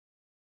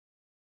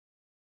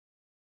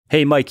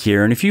Hey, Mike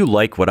here, and if you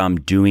like what I'm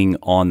doing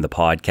on the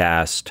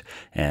podcast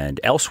and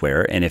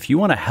elsewhere, and if you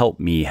want to help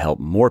me help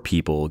more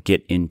people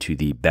get into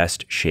the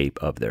best shape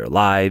of their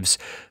lives,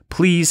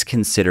 please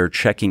consider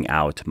checking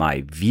out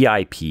my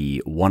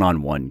VIP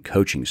one-on-one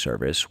coaching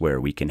service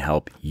where we can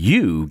help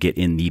you get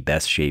in the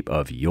best shape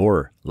of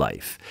your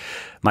life.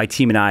 My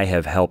team and I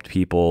have helped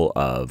people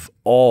of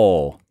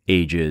all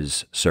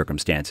ages,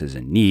 circumstances,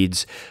 and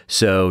needs.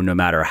 So no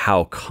matter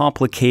how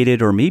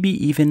complicated or maybe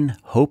even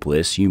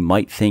hopeless you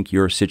might think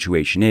your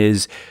situation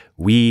is,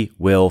 we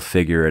will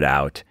figure it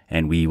out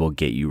and we will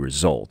get you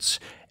results.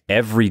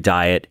 Every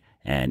diet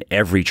and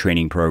every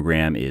training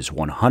program is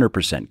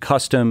 100%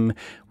 custom.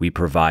 We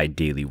provide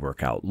daily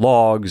workout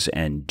logs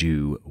and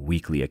do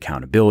weekly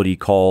accountability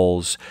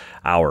calls.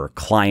 Our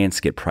clients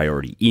get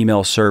priority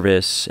email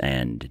service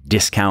and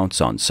discounts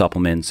on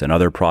supplements and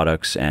other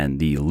products, and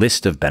the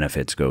list of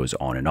benefits goes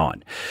on and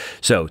on.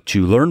 So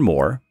to learn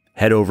more,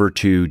 head over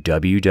to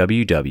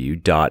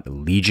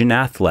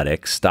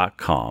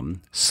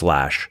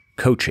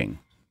www.legionathletics.com/coaching.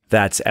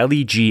 That's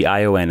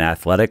LEGION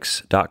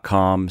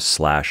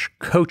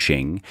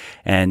athletics.com/coaching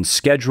and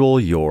schedule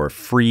your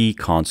free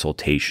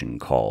consultation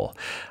call.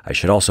 I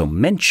should also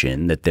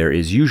mention that there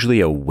is usually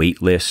a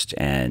wait list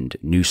and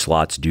new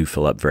slots do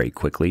fill up very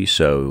quickly.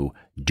 So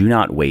do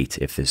not wait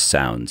if this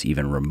sounds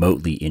even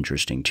remotely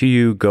interesting to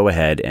you. Go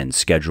ahead and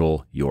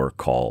schedule your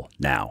call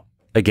now.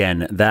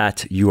 Again,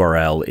 that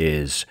URL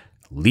is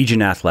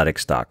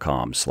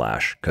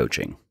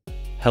legionathletics.com/coaching.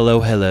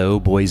 Hello,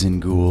 boys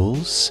and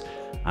ghouls.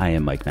 I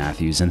am Mike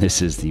Matthews, and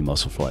this is the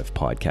Muscle for Life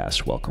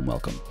podcast. Welcome.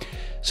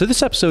 So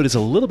this episode is a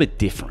little bit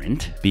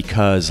different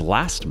because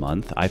last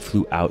month I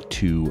flew out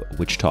to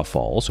Wichita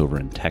Falls over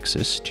in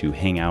Texas to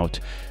hang out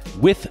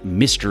with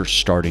Mr.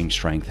 Starting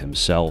Strength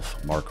himself,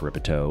 Mark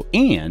Rippetoe,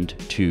 and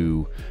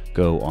to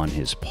go on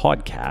his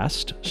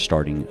podcast,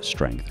 Starting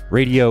Strength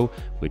Radio,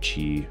 which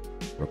he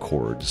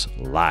records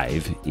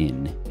live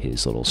in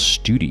his little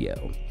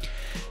studio.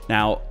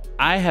 Now,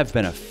 I have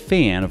been a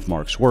fan of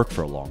Mark's work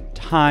for a long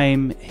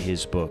time.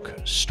 His book,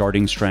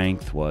 Starting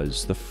Strength,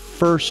 was the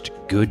first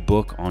good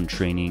book on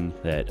training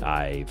that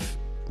I've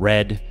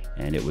read,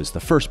 and it was the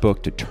first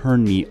book to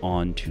turn me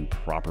on to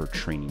proper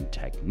training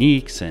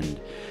techniques. And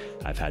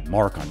I've had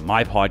Mark on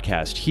my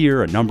podcast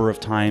here a number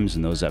of times,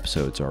 and those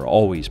episodes are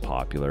always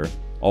popular,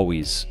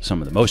 always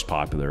some of the most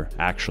popular,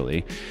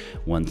 actually,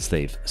 once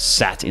they've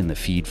sat in the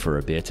feed for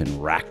a bit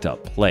and racked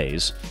up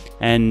plays.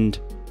 And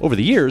over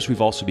the years,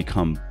 we've also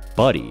become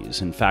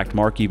buddies. In fact,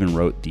 Mark even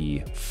wrote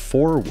the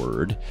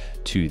foreword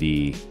to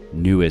the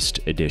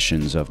newest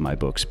editions of my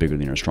books, Bigger,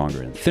 Leaner,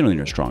 Stronger, and Thinner,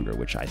 Leaner, Stronger,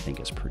 which I think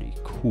is pretty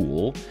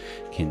cool,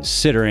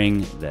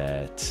 considering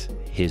that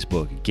his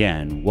book,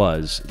 again,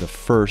 was the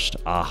first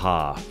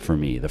aha for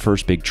me. The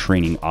first big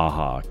training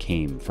aha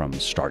came from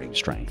Starting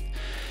Strength.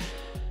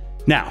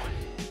 Now,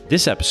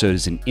 this episode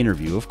is an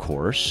interview, of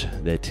course,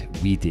 that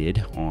we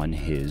did on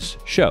his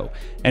show.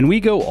 And we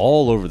go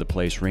all over the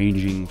place,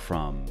 ranging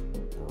from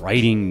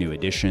writing new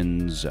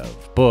editions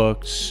of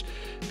books,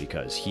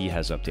 because he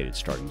has updated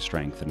Starting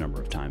Strength a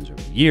number of times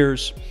over the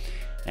years,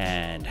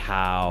 and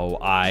how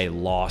I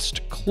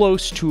lost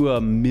close to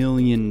 $1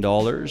 million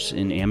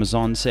in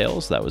Amazon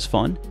sales. That was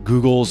fun.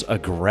 Google's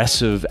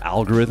aggressive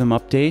algorithm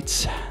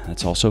updates.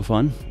 That's also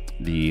fun.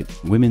 The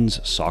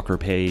women's soccer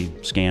pay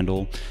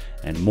scandal,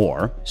 and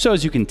more. So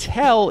as you can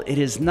tell, it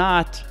is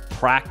not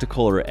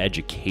practical or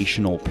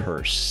educational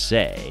per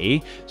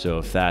se. So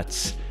if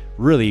that's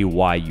really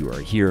why you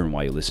are here and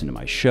why you listen to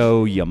my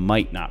show, you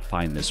might not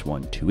find this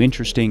one too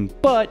interesting.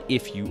 But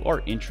if you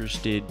are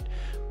interested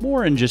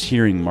more in just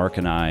hearing Mark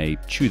and I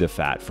chew the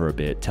fat for a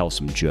bit, tell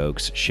some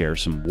jokes, share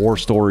some war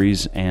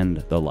stories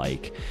and the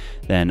like,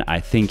 then I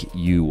think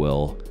you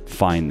will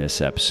find this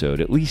episode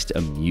at least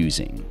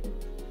amusing.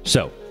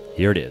 So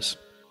here it is.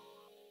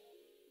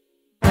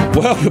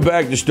 Welcome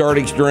back to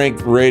Starting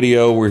Strength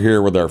Radio. We're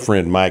here with our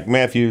friend Mike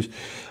Matthews.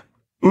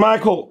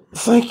 Michael,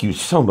 thank you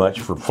so much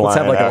for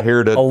flying out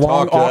here to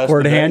long, talk to us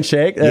awkward today.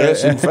 handshake.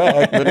 Yes, in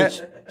fact, but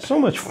it's so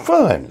much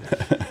fun.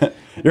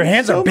 Your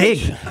hands are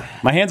big.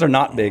 My hands are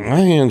not big.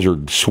 My hands are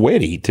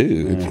sweaty,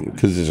 too,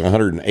 because it's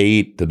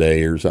 108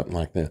 today or something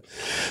like that.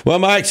 Well,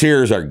 Mike's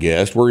here as our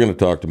guest. We're going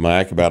to talk to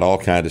Mike about all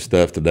kinds of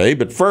stuff today.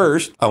 But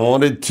first, I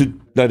wanted to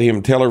let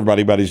him tell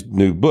everybody about his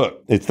new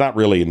book. It's not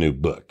really a new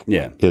book.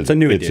 Yeah, it's a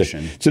new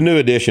edition. It's a new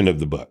edition of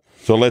the book.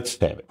 So let's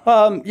have it.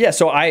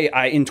 So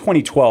I in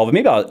 2012,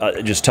 maybe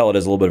I'll just tell it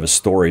as a little bit of a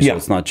story, so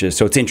it's not just,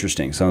 so it's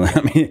interesting. So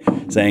I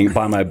mean, saying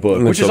buy my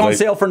book, which is on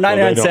sale for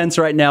 99 cents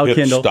right now,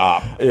 Kindle.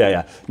 Stop.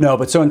 Yeah. No,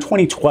 but so in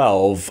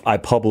 2012, I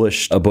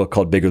published a book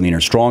called Bigger, Leaner,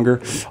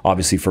 Stronger,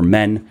 obviously for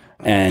men.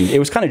 And it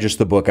was kind of just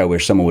the book I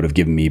wish someone would have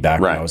given me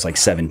back when I was like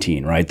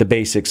 17, right? The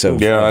basics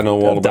of, I know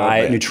all about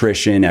diet, that.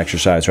 nutrition,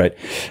 exercise, right?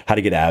 How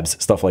to get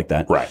abs, stuff like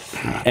that. Right.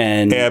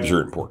 And abs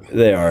are important.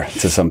 They are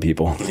to some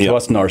people. To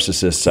us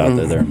narcissists out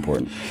there, they're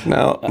important.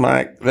 Now,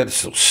 Mike, that's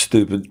so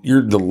stupid.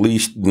 You're the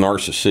least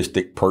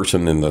narcissistic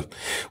person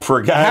for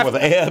a guy with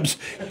abs.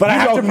 But I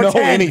have don't to know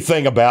pretend.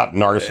 anything about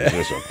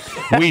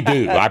narcissism. We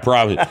do. I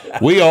promise.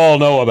 We all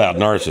know about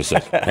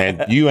narcissism,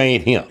 and you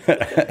ain't him.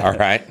 All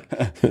right.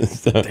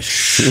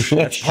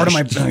 That's part of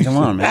my. Come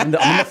on, man.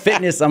 I'm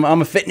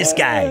a fitness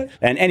guy.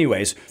 And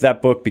anyways,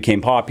 that book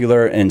became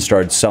popular and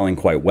started selling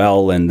quite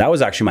well. And that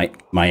was actually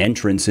my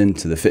entrance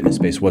into the fitness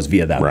space was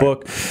via that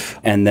book.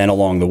 And then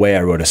along the way,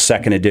 I wrote a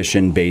second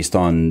edition based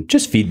on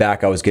just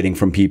feedback I was getting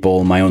from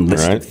people, my own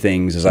list of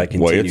things as I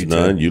continued. The way it's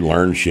done, you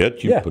learn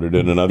shit, you put it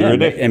in another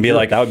edition. And be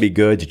like, that would be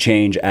good to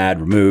change,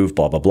 add, remove,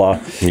 blah, blah,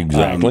 blah.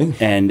 Exactly.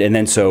 And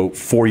then so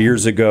 4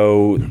 years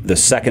ago, the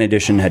second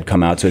edition had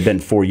come out. So it had been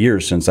 4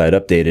 years since I had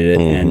updated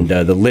it. And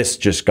the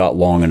list just got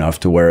long enough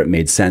to where it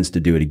made sense to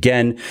do it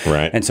again.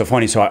 Right. And so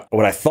funny. So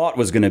what I thought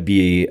was going to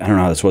be, I don't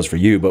know how this was for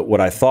you, but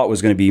what I thought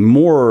was going to be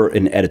more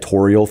an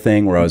editorial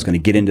thing where I was going to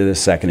get into the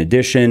second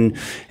edition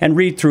and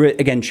read through it,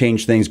 again,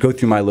 change things, go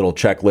through my little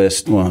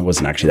checklist. Well, it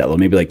wasn't actually that little,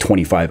 maybe like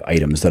 25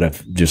 items that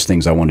I've just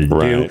things I wanted to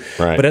do.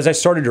 Right. But as I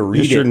started to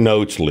read your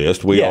notes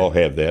list. We all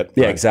have that.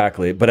 Yeah,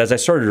 exactly. But as I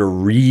started to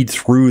read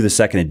through the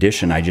second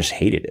edition, I just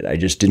hated it. I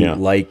just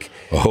didn't like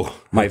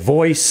my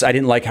voice. I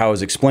didn't like how I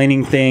was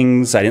explaining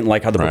things. I didn't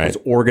like how the book was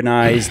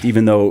organized,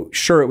 even though,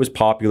 sure, it was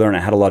popular and I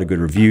had a lot of good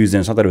reviews. And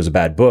it's not that it was a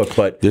bad book,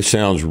 but... This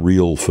sounds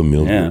real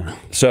familiar. Yeah.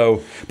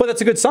 So, but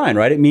that's a good sign,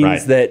 right? It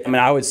means that, I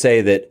mean, I would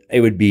say that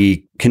it would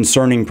be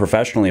concerning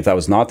professionally if that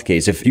was not the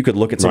case. If you could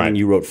look at something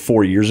you wrote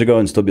 4 years ago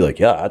and still be like,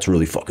 yeah, that's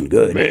really fucking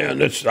good. Man,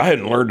 I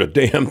hadn't learned a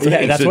damn thing.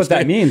 Yeah, that's what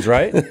that means,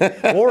 right?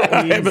 Or it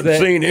I means haven't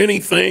seen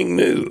anything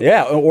new.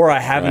 Yeah, or I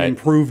haven't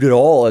improved at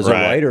all as a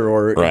writer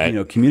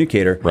or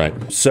communicator. Right.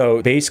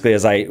 So basically,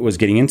 as I was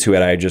getting into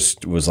it, I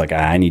just was like,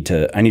 I need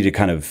to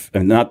kind of,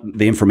 not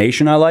the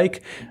information I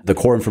like, the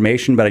core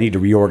information, but I need to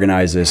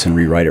reorganize this and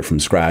rewrite it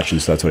from scratch.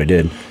 And so that's what I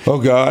did. Oh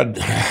God,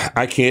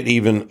 I can't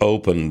even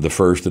open the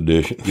first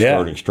edition.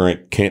 Starting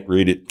Strength. Can't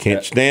read it.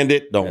 Can't stand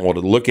it. Don't want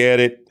to look at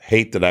it.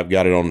 Hate that I've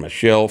got it on my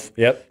shelf.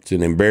 It's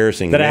an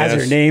embarrassing that mess. It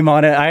has your name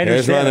on it. I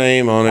understand. Has my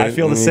name on it. I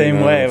feel the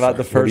same way about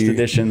the first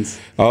editions.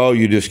 Oh,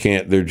 you just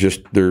can't.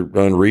 They're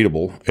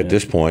unreadable at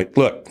this point.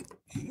 Look,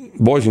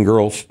 boys and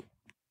girls,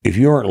 if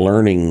you aren't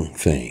learning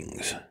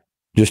things,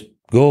 just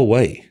go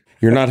away.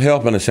 You're not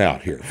helping us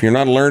out here. If you're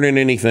not learning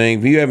anything,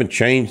 if you haven't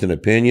changed an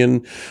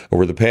opinion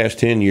over the past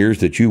 10 years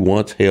that you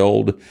once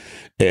held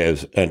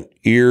as an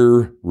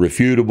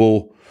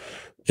irrefutable,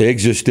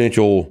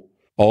 existential,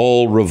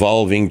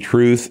 all-revolving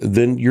truth,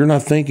 then you're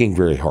not thinking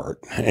very hard.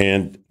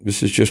 And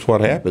this is just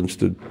what happens.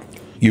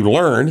 You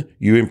learn,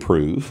 you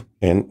improve,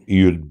 and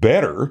you'd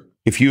better,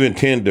 if you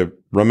intend to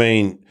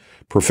remain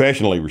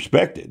professionally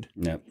respected,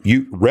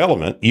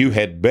 you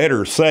had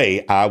better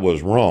say, I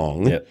was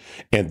wrong,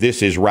 and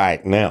this is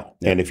right now.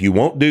 And if you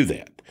won't do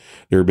that,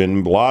 there have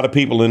been a lot of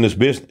people in this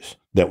business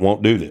that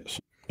won't do this.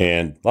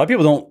 And a lot of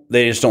people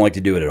they just don't like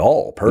to do it at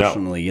all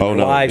personally. No. In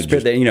their lives,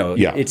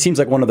 it seems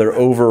like one of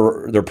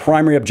their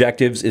primary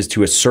objectives is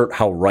to assert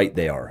how right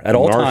they are at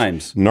all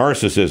times.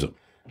 Narcissism.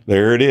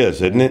 There it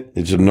is, isn't it?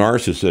 It's a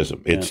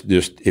narcissism. It's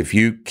just, if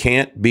you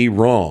can't be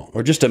wrong.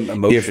 Or just an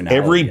emotion. If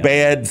every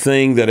bad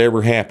thing that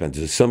ever happens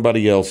is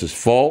somebody else's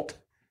fault,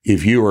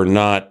 if you are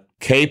not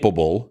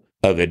capable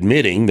of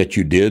admitting that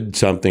you did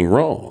something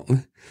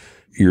wrong,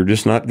 you're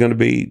just not going to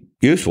be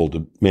useful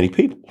to many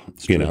people.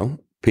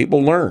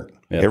 People learn.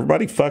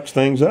 Everybody fucks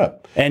things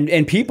up.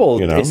 And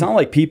people, it's not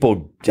like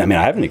people, I mean,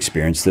 I haven't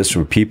experienced this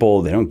where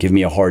people, they don't give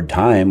me a hard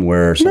time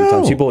where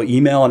sometimes people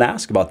email and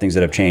ask about things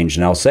that have changed.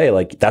 And I'll say,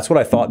 like, that's what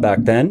I thought back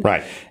then.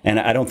 Right. And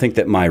I don't think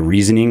that my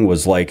reasoning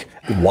was like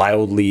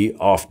wildly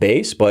off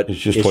base, but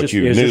it's just what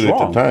you knew at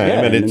the time.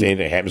 Yeah, and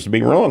it happens to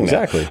be wrong.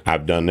 Exactly. Now.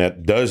 I've done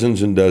that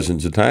dozens and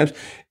dozens of times.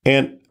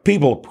 And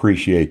people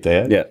appreciate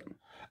that. Yeah.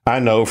 I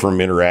know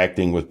from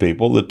interacting with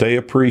people that they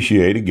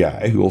appreciate a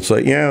guy who will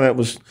say, yeah, that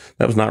was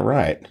not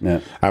right. Yeah.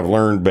 I've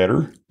learned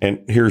better,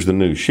 and here's the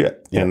new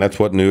shit. Yeah. And that's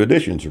what new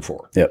editions are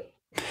for. Yep.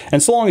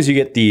 And so long as you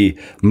get the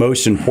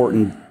most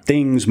important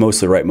things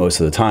mostly right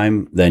most of the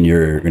time, then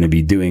you're going to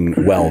be doing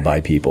well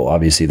by people.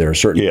 Obviously, there are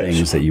certain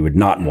things that you would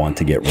not want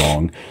to get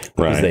wrong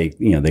because they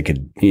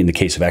could, in the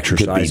case of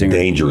exercising, could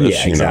be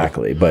dangerous. Yeah,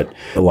 exactly. But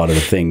a lot of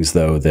the things,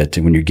 though, that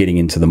when you're getting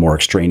into the more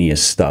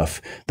extraneous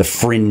stuff, the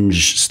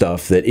fringe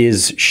stuff that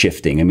is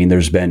shifting. I mean,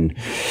 there's been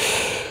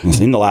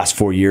in the last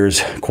 4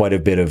 years, quite a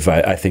bit of,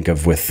 I think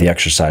of with the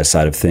exercise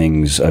side of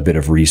things, a bit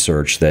of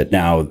research that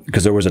now,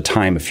 because there was a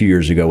time a few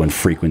years ago when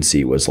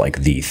frequency was like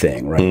the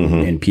thing, right?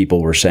 And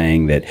people were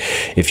saying that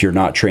if you're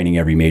not training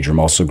every major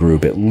muscle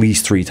group at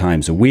least 3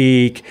 times a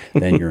week,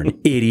 then you're an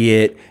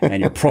idiot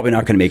and you're probably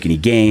not going to make any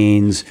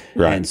gains.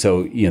 Right. And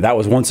so, that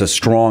was once a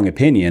strong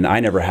opinion. I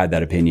never had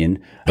that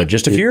opinion. But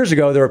just a few years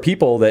ago, there are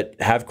people that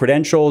have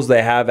credentials,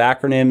 they have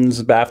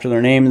acronyms after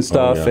their name and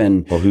stuff.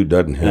 And well, who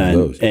doesn't have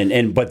those?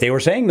 But they were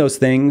saying those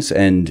things,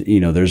 and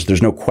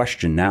there's no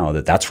question now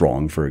that that's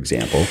wrong, for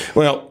example.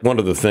 Well, one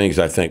of the things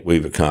I think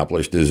we've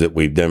accomplished is that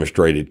we've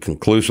demonstrated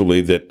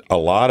conclusively that a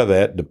lot of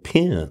that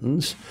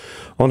depends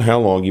on how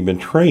long you've been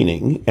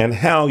training and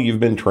how you've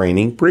been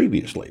training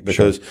previously.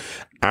 Because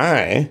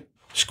I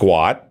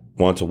squat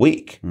once a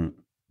week.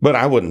 But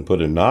I wouldn't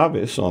put a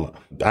novice on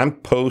I'm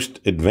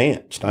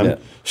post-advanced. I'm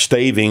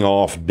staving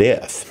off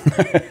death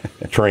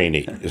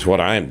training is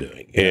what I'm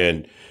doing.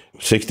 And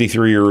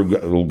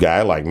 63-year-old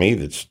guy like me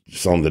that's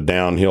on the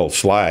downhill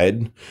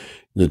slide,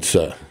 that's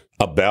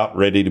about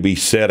ready to be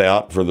set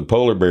out for the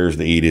polar bears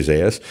to eat his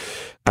ass.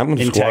 I'm going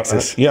to squat.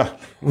 Texas. Yeah.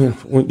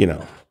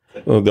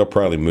 Well, they'll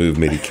probably move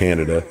me to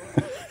Canada,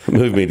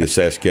 move me to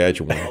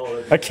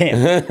Saskatchewan. A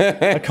camp.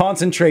 A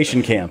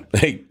concentration camp.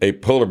 A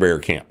polar bear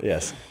camp.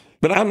 Yes.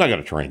 But I'm not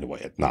going to train the way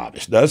a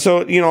novice does. So,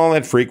 all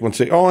that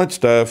frequency, all that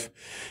stuff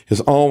has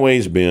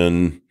always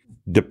been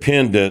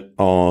dependent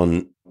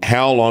on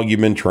how long you've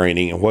been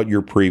training and what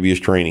your previous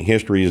training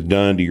history has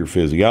done to your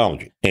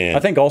physiology. And I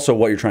think also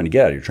what you're trying to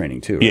get out of your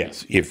training too. Right?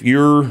 Yes. If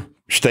you're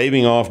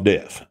staving off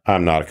death,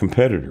 I'm not a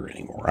competitor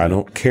anymore. I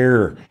don't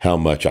care how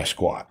much I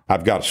squat.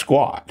 I've got a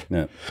squat,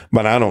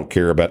 but I don't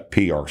care about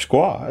PR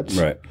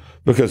squats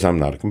because I'm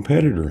not a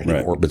competitor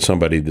anymore. But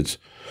somebody that's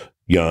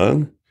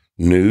young,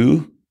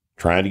 new,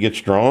 trying to get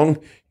strong,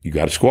 you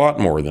got to squat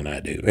more than I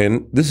do.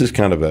 And this is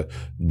kind of a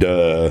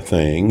duh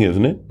thing,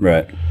 isn't it?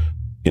 Right.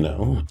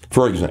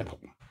 For example,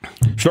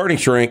 starting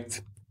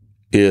strength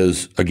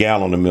is a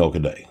gallon of milk a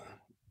day,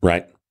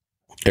 right?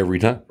 Every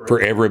time.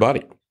 For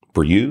everybody.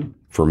 For you,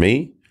 for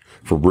me,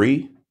 for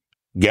Bree,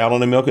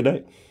 gallon of milk a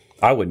day.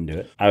 I wouldn't do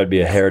it. I would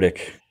be a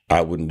heretic.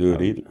 I wouldn't do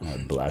it either.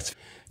 I'd blaspheme.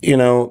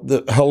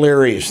 The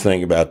hilarious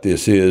thing about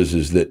this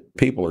is that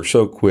people are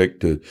so quick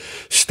to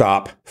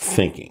stop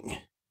thinking.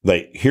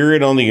 They hear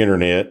it on the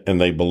internet and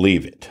they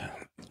believe it.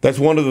 That's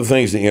one of the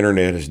things the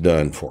internet has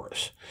done for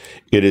us.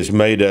 It has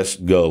made us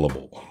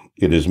gullible.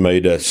 It has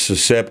made us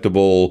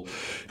susceptible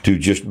to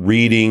just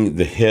reading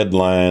the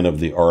headline of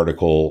the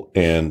article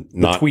and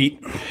not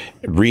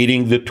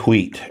reading the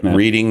tweet,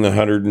 reading the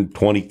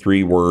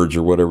 123 words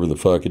or whatever the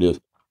fuck it is,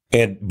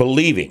 and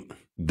believing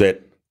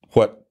that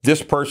what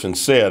this person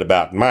said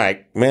about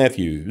Mike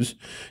Matthews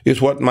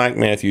is what Mike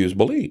Matthews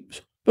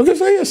believes. Because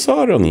they just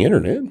saw it on the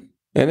internet.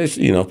 And it's,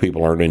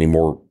 people aren't any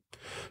more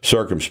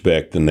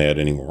circumspect than that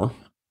anymore,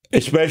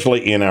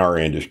 especially in our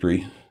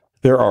industry.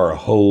 There are a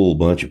whole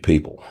bunch of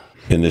people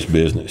in this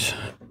business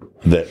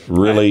that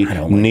really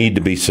need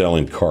to be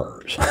selling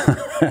cars,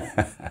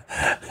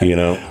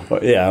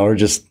 Yeah, or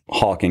just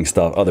hawking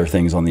stuff, other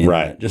things on the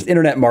internet. Right. Just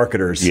internet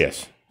marketers.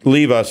 Yes.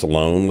 Leave us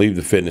alone. Leave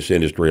the fitness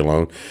industry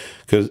alone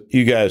because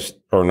you guys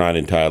are not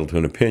entitled to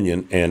an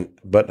opinion.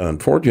 But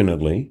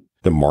unfortunately,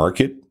 the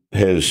market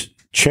has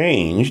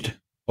changed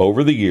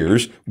over the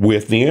years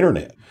with the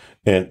internet.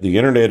 And the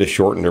internet has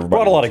shortened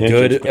everybody's brought a lot of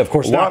good, of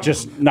course, not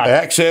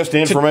access to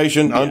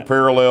information,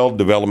 unparalleled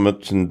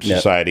developments in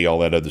society, all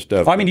that other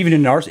stuff. I mean, even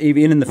in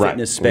the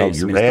fitness space,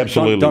 you're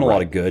absolutely done a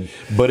lot of good.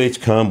 But it's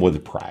come with a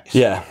price.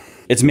 Yeah.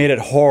 It's made it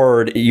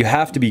hard. You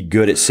have to be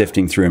good at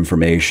sifting through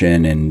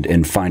information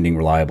and finding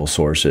reliable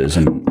sources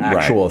and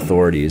actual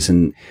authorities,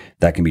 and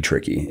that can be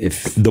tricky.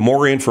 If the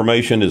more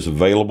information is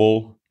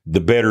available, the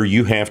better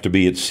you have to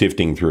be at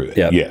sifting through it.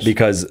 Yeah, yes.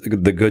 Because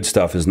the good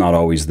stuff is not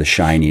always the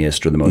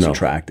shiniest or the most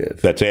attractive.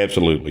 That's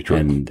absolutely true.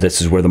 And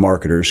this is where the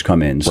marketers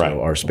come in.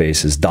 So our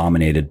space is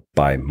dominated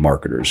by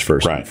marketers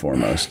first and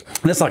foremost.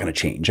 And that's not going to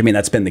change. I mean,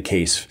 that's been the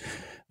case.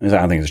 I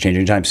don't think it's changing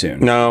anytime soon.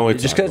 No,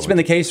 it's just because it's been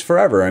the case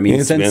forever. I mean,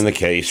 it's been the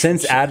case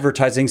since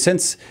advertising,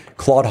 since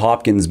Claude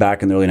Hopkins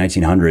back in the early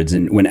 1900s,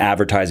 and when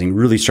advertising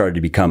really started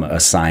to become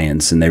a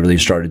science, and they really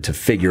started to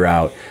figure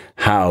out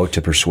how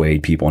to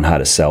persuade people and how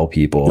to sell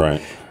people.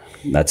 Right.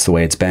 That's the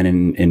way it's been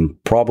in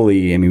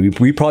probably, I mean,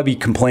 we'd probably be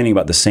complaining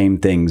about the same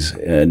things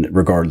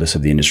regardless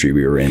of the industry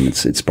we were in.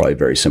 It's probably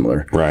very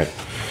similar. Right.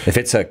 If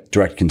it's a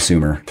direct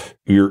consumer.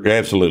 You're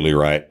absolutely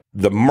right.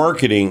 The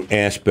marketing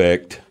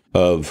aspect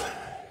of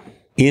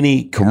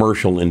any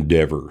commercial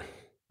endeavor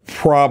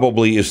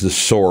probably is the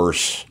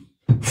source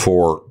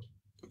for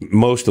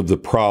most of the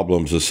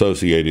problems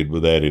associated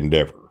with that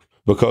endeavor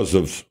because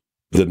of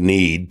the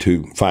need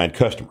to find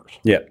customers.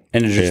 Yeah.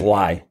 And to just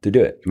lie to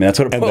do it. I mean, that's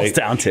what it boils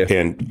down to.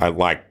 And I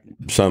like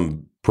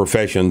some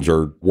professions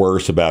are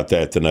worse about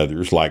that than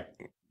others. Like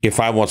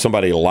if I want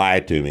somebody to lie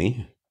to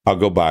me, I'll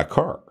go buy a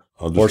car.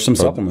 or some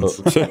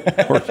supplements.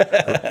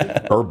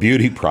 or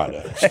beauty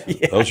products.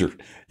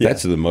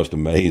 That's the most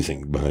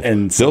amazing. But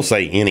and they'll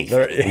say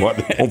anything.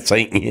 They'll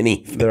say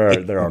anything.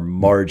 There are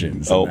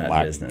margins in that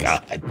my business.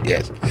 God,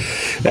 yes.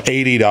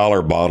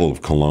 $80 bottle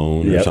of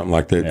cologne or something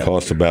like that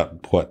costs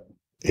about, what,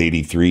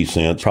 83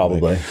 cents?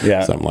 Probably,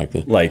 yeah. Something like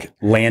that. Like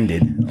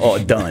landed,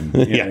 done.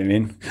 You know what I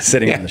mean?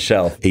 Sitting on the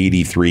shelf.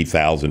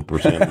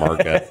 83,000%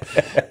 markup.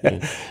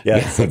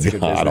 Yes, that's a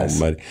good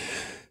business. Almighty.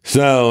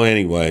 So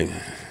anyway,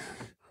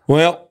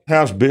 well,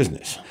 how's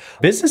business?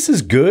 Business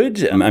is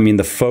good. I mean,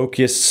 the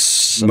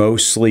focus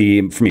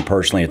mostly, for me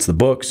personally, it's the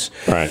books.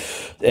 Right.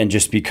 And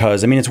just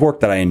because, I mean, it's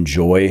work that I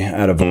enjoy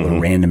out of all the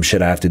random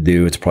shit I have to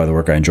do. It's probably the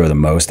work I enjoy the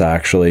most,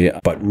 actually.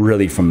 But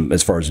really, from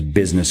as far as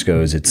business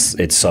goes,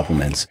 it's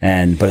supplements.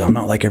 But I'm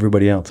not like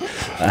everybody else,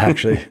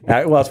 actually.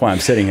 Well, that's why I'm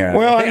sitting here.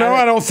 Well,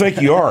 I don't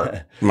think you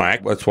are,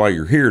 Mike. That's why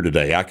you're here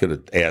today. I could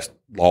have asked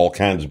all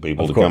kinds of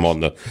people to come on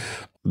the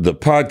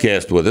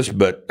podcast with us,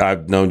 but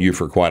I've known you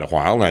for quite a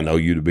while, and I know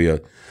you to be a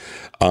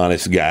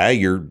honest guy.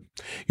 Your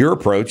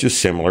approach is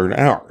similar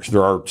to ours.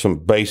 There are some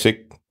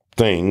basic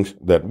things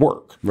that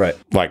work. Right.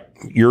 Like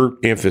your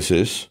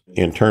emphasis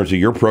in terms of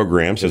your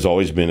programs has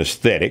always been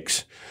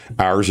aesthetics.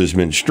 Ours has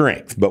been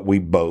strength, but we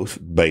both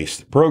base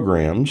the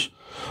programs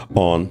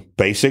on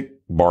basic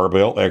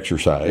barbell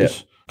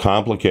exercise,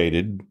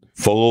 complicated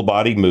full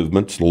body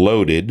movements,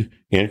 loaded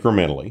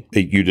incrementally.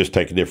 You just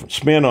take a different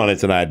spin on it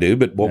than I do,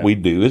 but what we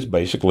do is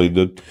basically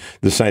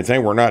the same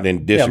thing. We're not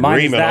in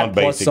disagreement on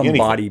basic some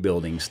anything.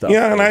 Bodybuilding stuff.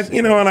 Yeah, and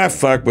I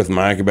fuck with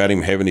Mike about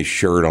him having his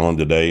shirt on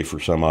today for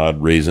some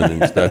odd reason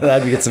and stuff.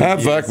 I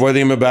fuck with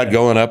him about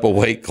going up a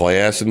weight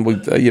class,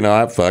 and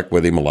I fuck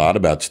with him a lot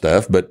about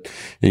stuff. But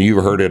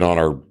you've heard it on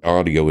our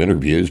audio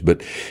interviews,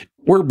 but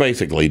we're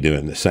basically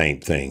doing the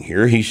same thing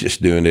here. He's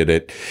just doing it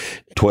at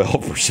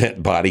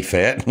 12% body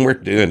fat, and we're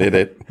doing it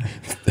at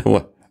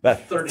what?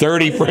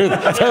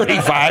 35% body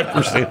fat.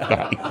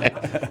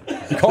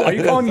 Are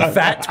you calling me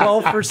fat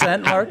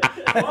 12%, Mark?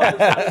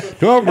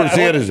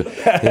 12% is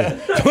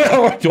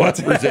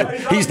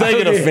 12%. He's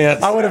taking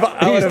offense.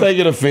 He's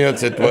taking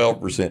offense at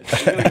 12%.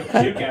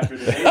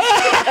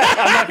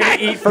 I'm not going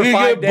to eat for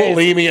 5 days.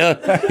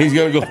 Bulimia. He's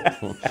going to go.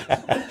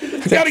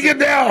 Got to get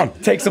down.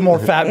 Take some more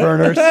fat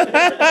burners.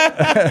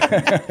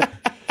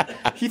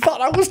 He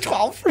thought I was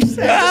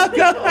 12%.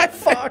 Oh,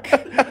 fuck.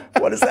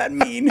 What does that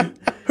mean?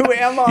 Who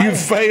am I? You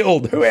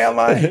failed. Who am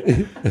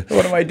I?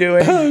 What am I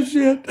doing? Oh,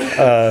 shit.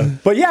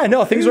 But yeah,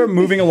 no, things are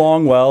moving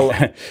along well.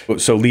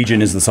 So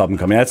Legion is the supplement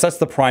company. That's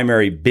the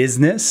primary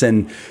business.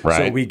 And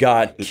so we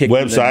got kicked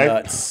in the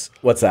nuts.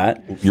 What's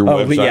that? Your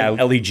website? Yeah,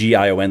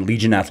 Legion,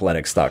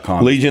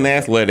 legionathletics.com.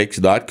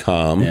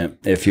 Legionathletics.com. Yeah,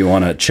 if you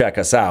want to check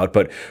us out.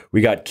 But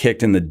we got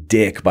kicked in the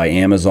dick by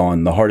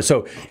Amazon the hardest.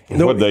 So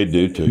what they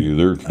do to you,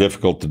 they're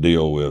difficult to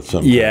deal with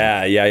sometimes.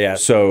 Yeah.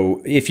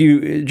 So if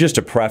you, just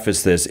to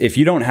preface this, if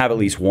you don't have at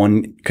least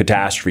one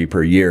catastrophe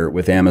per year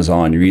with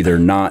Amazon, you're either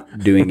not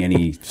doing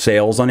any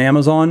sales on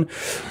Amazon,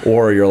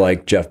 or you're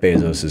like Jeff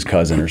Bezos'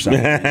 cousin or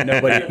something.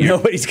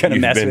 Nobody's going to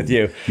mess with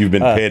you. You've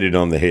been patted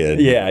on the head.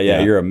 Yeah.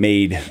 You're a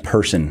made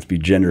person, to be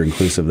gender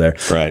inclusive there.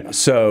 Right.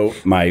 So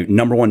my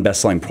number one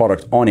best-selling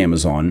product on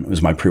Amazon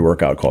was my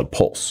pre-workout called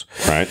Pulse.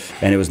 Right.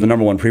 And it was the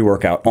number one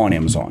pre-workout on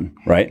Amazon,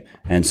 right?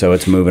 And so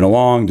it's moving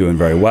along, doing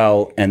very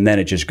well, and then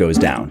it just goes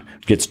down,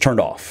 gets turned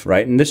off,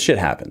 right? And this shit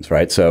happens,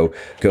 right? So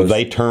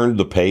they turned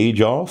the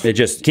page off? It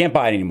just can't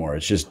buy it anymore.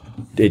 It's just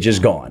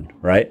gone,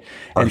 right?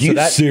 Are you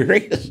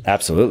serious?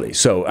 Absolutely.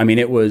 So, I mean,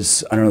 it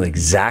was, I don't know the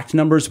exact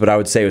numbers, but I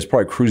would say it was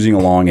probably cruising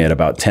along at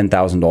about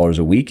 $10,000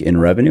 a week in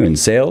revenue and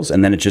sales,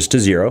 and then it just to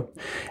zero.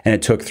 And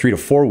it took 3 to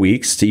 4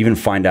 weeks to even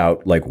find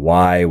out like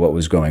why, what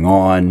was going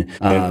on.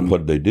 And what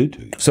did they do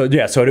to you? So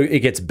it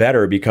gets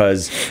better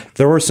because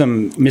there were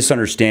some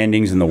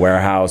misunderstandings in the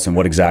warehouse and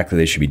what exactly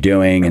they should be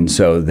doing. And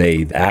so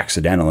they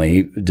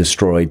accidentally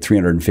destroyed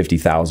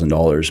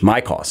 $350,000, my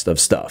cost of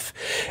stuff.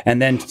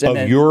 And then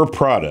your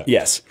product.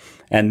 Yes.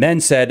 And then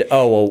said,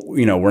 oh, well,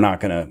 we're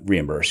not going to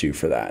reimburse you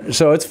for that.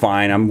 So it's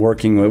fine.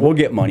 We'll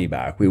get money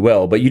back. We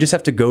will. But you just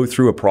have to go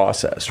through a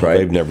process, right?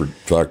 They've never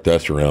fucked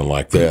us around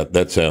like that.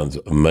 That sounds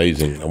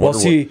amazing. I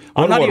wonder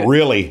what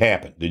really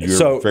happened. Did you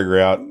ever figure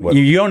out what?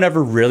 You don't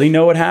ever really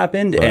know what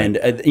happened. Right. And,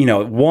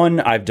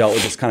 I've dealt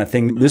with this kind of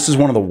thing. This is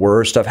one of the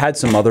worst. I've had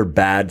some other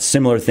bad,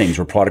 similar things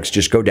where products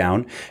just go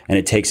down and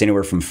it takes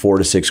anywhere from 4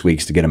 to 6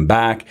 weeks to get them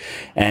back.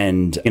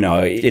 And,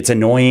 it's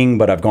annoying,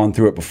 but I've gone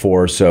through it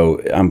before.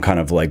 So I'm kind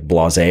of like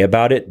blasé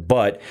about it.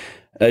 But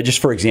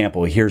just for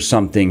example, here's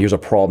a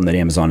problem that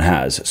Amazon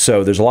has.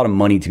 So there's a lot of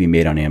money to be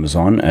made on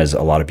Amazon, as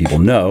a lot of people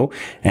know.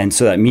 And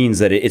so that means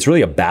that it's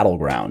really a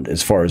battleground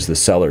as far as the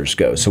sellers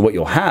go. So what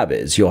you'll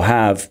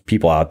have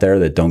people out there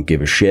that don't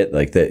give a shit,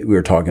 like that we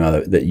were talking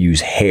about, that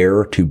use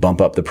hair to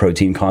bump up the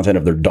protein content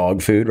of their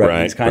dog food,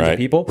 right? These kinds of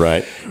people.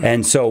 Right.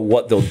 And so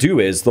what they'll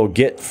do is they'll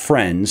get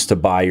friends to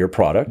buy your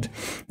product,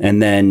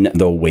 and then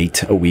they'll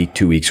wait a week,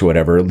 2 weeks, or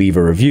whatever, leave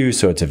a review.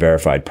 So it's a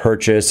verified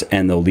purchase,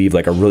 and they'll leave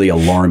like a really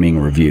alarming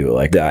review.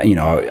 Like,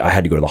 pandemic. I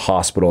had to go to the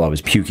hospital. I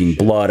was puking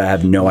blood. I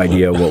have no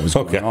idea what was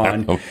going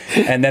on.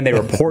 And then they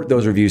report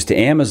those reviews to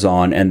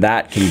Amazon, and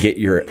that can get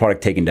your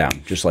product taken down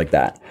just like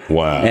that.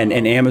 Wow. And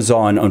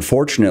Amazon,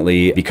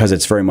 unfortunately, because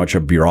it's very much a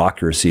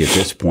bureaucracy at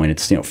this point,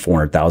 it's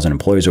 400,000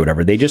 employees or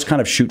whatever. They just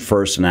kind of shoot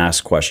first and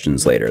ask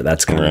questions later.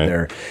 That's kind of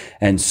their.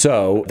 And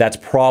so that's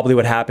probably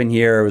what happened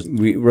here. It was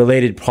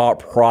related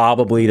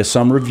probably to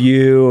some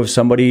review of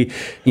somebody.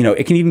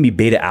 It can even be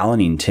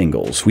beta-alanine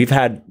tingles. We've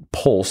had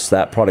Pulse,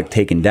 that product,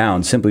 taken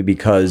down simply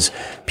because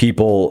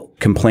people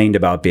complained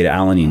about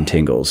beta-alanine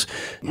tingles.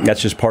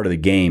 That's just part of the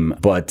game.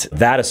 But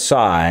that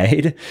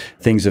aside,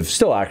 things have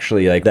still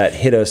actually that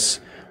hit us.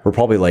 We're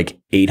probably like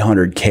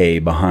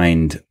 800K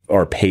behind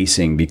our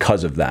pacing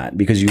because of that.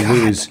 Because you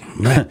lose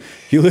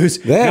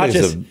that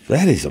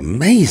is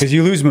amazing. Because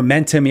you lose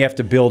momentum, you have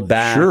to build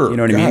back. Sure, you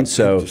know what I mean.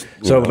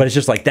 But it's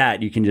just like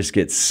that. You can just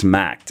get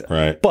smacked.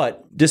 Right. But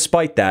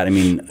despite that,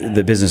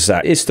 the business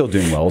is still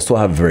doing well. We'll still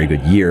have a very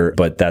good year,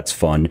 but that's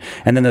fun.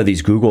 And then there are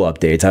these Google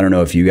updates. I don't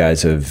know if you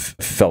guys have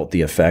felt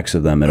the effects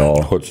of them at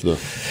all.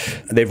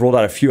 They've rolled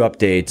out a few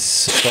updates,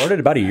 started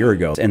about a year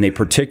ago, and they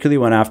particularly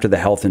went after the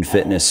health and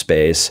fitness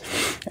space.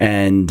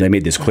 And they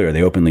made this clear.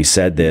 They openly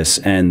said this,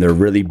 and they're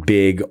really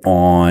big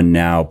on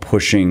now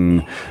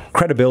pushing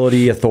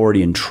credibility,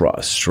 authority, and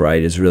trust,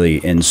 right?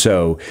 And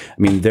so,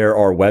 there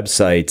are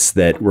websites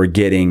that were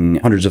getting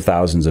hundreds of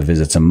thousands of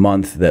visits a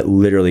month that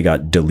literally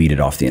got deleted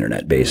off the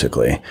internet,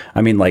 basically.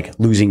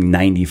 Losing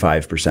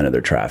 95% of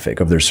their traffic,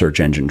 of their search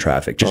engine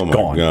traffic, just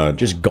gone. God.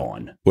 Just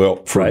gone. Well,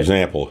 for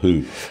example,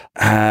 who?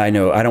 I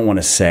know. I don't want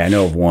to say. I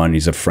know of one.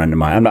 He's a friend of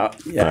mine. I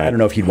don't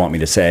know if he'd want me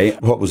to say.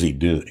 What was he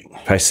doing?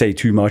 If I say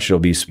too much, it'll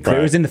be. It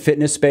was in the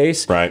fitness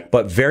space,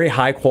 but very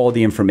high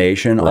quality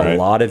information. A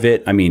lot of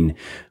it.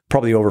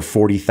 Probably over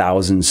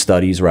 40,000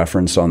 studies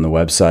referenced on the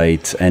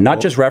website, and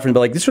not just referenced,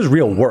 but this was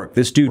real work.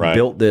 This dude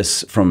built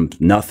this from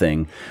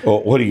nothing.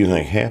 Well, what do you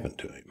think happened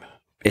to him?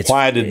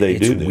 Why did they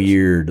do this? It's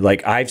weird.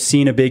 I've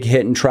seen a big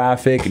hit in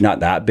traffic,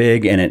 not that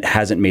big, and it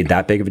hasn't made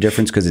that big of a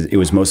difference because it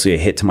was mostly a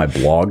hit to my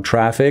blog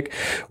traffic,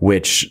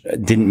 which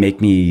didn't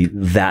make me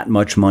that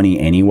much money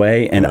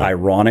anyway. And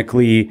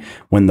ironically,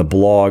 when the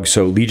blog,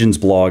 so Legion's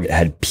blog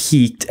had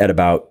peaked at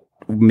about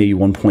maybe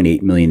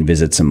 1.8 million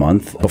visits a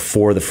month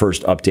before the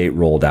first update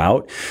rolled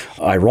out.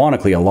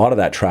 Ironically, a lot of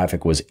that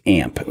traffic was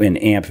AMP.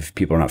 And AMP, if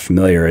people are not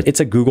familiar, it's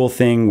a Google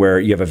thing where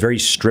you have a very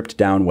stripped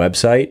down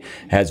website,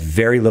 has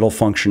very little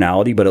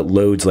functionality, but it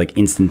loads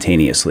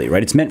instantaneously,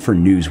 right? It's meant for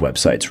news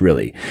websites,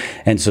 really.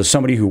 And so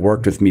somebody who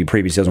worked with me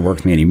previously, doesn't work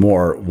with me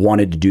anymore,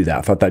 wanted to do that.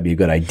 I thought that'd be a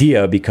good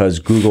idea because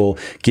Google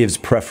gives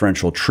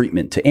preferential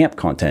treatment to AMP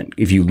content.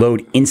 If you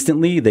load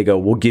instantly, they go,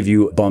 we'll give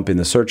you a bump in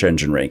the search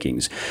engine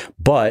rankings.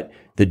 But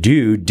the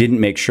dude didn't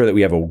make sure that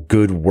we have a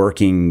good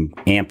working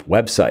AMP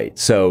website.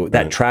 So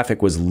that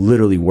traffic was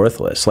literally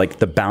worthless.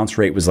 The bounce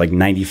rate was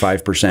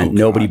 95%.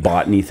 Nobody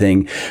bought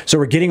anything. So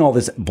we're getting all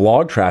this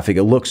blog traffic.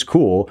 It looks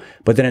cool,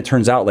 but then it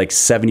turns out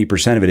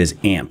 70% of it is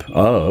AMP.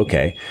 Oh,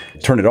 okay.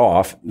 Turn it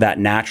off. That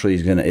naturally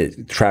is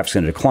traffic's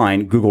going to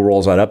decline. Google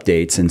rolls out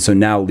updates. And so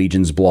now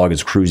Legion's blog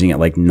is cruising at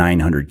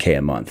 900K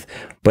a month.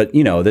 But,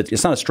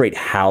 it's not a straight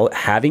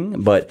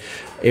halving, but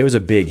it was a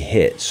big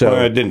hit. So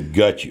it didn't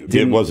gut you.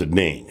 It was a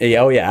ding.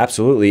 Oh, yeah,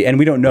 absolutely. And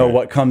we don't know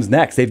what comes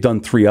next. They've done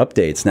 3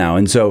 updates now.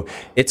 And so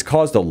it's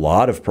caused a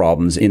lot of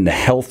problems in the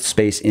health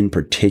space in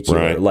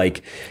particular.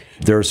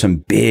 There are some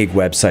big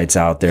websites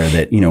out there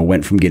that,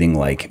 went from getting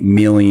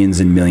millions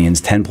and millions,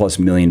 10 plus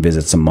million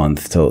visits a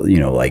month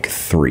to,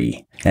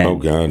 3.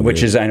 And,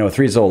 which is, I know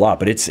 3 is a lot,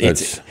 but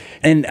it's,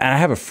 and I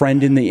have a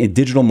friend in the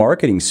digital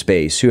marketing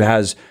space who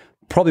has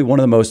probably one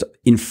of the most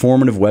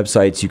informative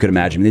websites you could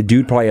imagine. The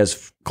dude probably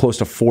has close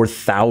to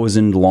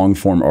 4,000 long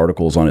form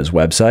articles on his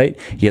website.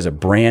 He has a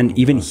brand.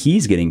 Even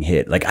he's getting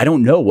hit. I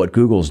don't know what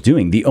Google's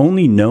doing. The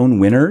only known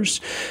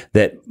winners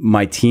that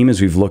my team,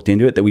 as we've looked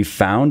into it, that we've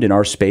found in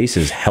our space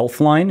is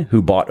Healthline,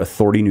 who bought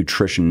Authority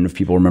Nutrition, if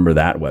people remember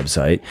that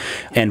website,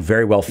 and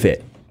Very Well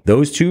Fit.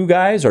 Those 2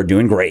 guys are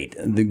doing great.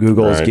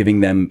 Google is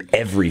giving them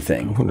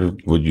everything.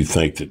 Would you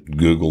think that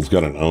Google's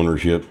got an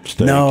ownership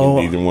stake in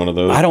either one of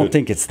those? I don't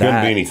think it's that.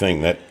 Couldn't be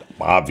anything that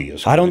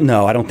obvious. I don't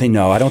know. I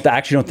don't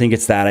actually don't think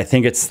it's that. I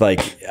think it's I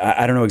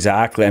don't know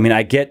exactly.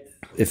 I get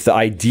if the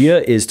idea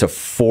is to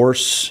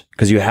force,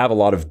 because you have a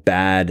lot of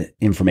bad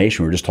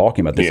information. We were just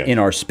talking about this in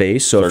our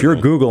space. So if you're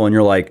Google and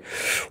you're like,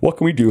 what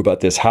can we do about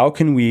this? How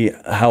can we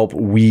help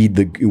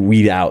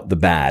weed out the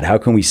bad? How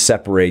can we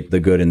separate the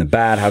good and the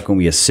bad? How can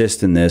we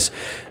assist in this?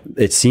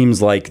 It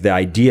seems like the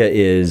idea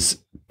is,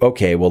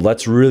 okay, well,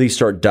 let's really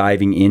start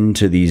diving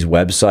into these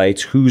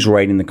websites. Who's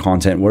writing the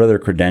content? What are their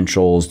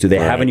credentials? Do they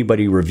have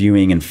anybody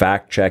reviewing and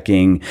fact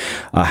checking?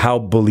 How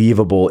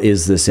believable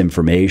is this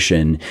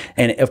information?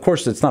 And of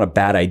course, it's not a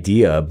bad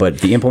idea, but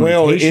the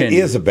implementation. Well, it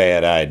is a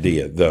bad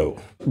idea, though.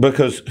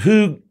 Because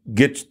who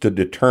gets to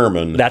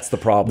determine That's the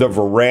problem. the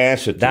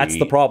veracity That's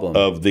the problem.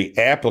 of the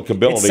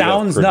applicability It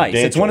sounds of nice.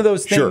 It's one of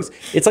those things. Sure.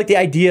 It's like the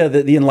idea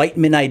that the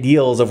Enlightenment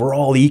ideals of we're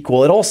all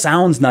equal. It all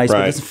sounds nice,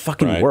 but it doesn't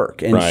fucking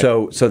work. And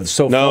so No,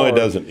 far, it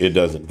doesn't. It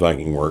doesn't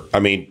fucking work. I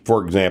mean,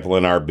 for example,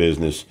 in our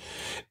business,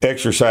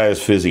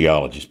 exercise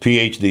physiologists,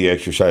 PhD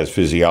exercise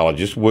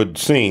physiologists would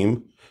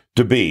seem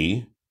to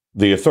be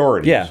the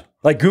authorities. Yeah.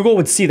 Like Google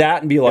would see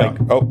that and be like,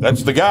 oh,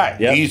 that's the guy.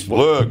 Yep.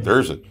 Look,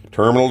 there's a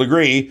terminal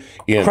degree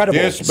in Credible,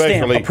 this stamp,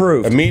 specialty,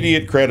 approved.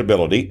 immediate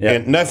credibility,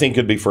 and nothing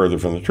could be further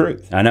from the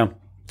truth. I know.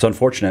 It's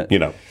unfortunate. You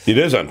know, it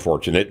is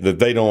unfortunate that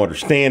they don't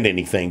understand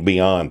anything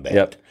beyond that.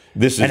 Yep.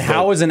 This is And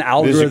how is an This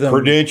algorithm- is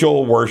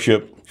credential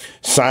worship,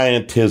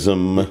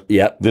 scientism,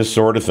 Yep. this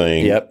sort of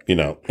thing. Yep. You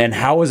know, And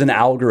how is an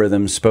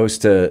algorithm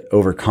supposed to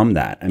overcome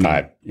that? I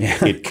mean,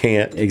 it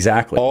can't.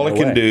 Exactly. All it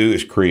can do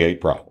is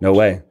create problems. No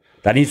way.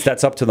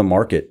 That's up to the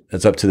market.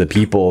 That's up to the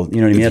people. You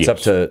know what I mean? That's up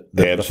to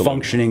the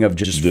functioning of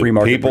just free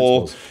market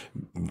people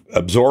principles.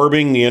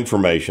 absorbing the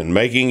information,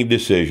 making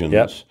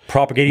decisions,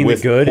 propagating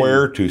with the good,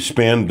 where to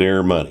spend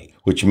their money,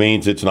 which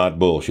means it's not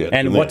bullshit.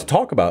 and what to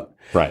talk about.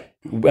 Right.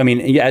 I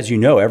mean, as you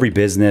know, every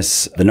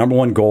business, the number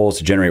one goal is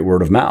to generate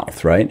word of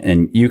mouth, right?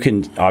 And you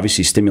can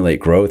obviously stimulate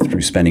growth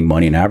through spending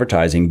money in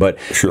advertising, but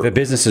if a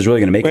business is really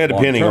going to make it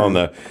depending long-term, on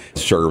the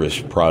service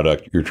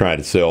product you're trying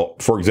to sell.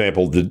 For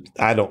example,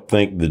 I don't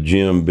think the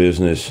gym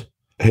business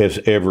has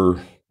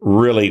ever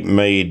really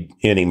made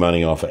any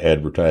money off of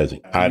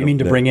advertising. You mean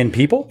to bring in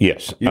people?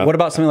 Yes. What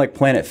about something like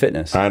Planet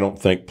Fitness? I don't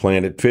think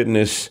Planet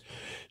Fitness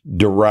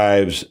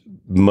derives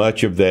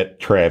much of that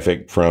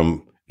traffic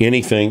from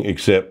anything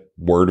except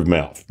word of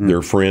mouth.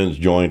 Their friends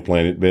joined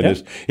Planet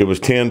Fitness. It was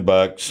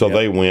 $10, so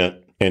they went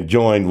and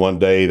joined one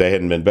day. They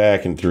hadn't been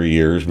back in 3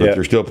 years, but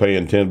they're still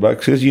paying $10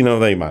 because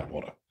they might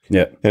want to.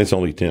 Yeah, and it's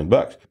only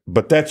 $10.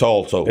 But that's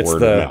also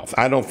word of mouth.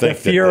 I don't think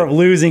the fear of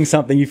losing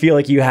something. You feel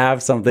like you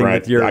have something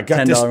with your I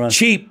got $10 this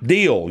cheap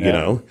deal, you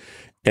know.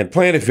 And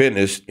Planet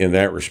Fitness, in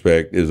that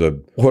respect, is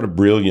what a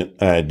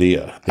brilliant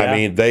idea. Yeah. I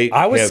mean,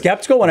 I was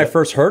skeptical when I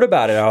first heard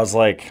about it. I was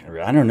like,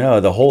 I don't know,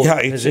 the whole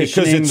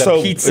positioning, the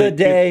pizza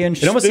day, and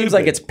it almost seems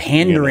like it's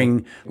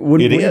pandering.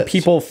 Wouldn't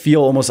people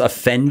feel almost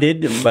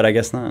offended? But I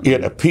guess not.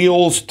 It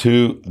appeals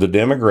to the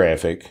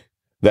demographic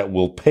that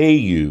will pay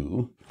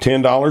you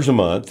 $10 a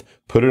month,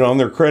 put it on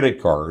their credit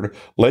card,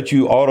 let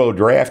you auto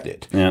draft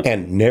it,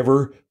 and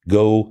never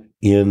go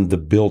in the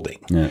building.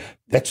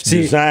 That's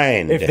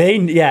designed. If they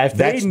knew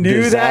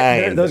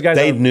that, those guys,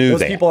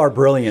 those people are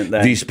brilliant.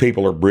 These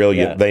people are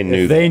brilliant. They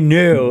knew. They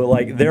knew.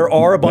 Like there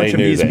are a bunch of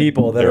these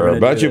people that there are a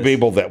bunch of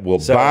people that will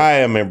buy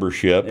a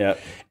membership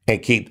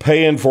and keep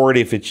paying for it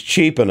if it's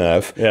cheap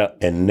enough.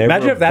 And never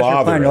imagine if that's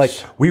your plan. You're like,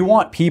 we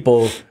want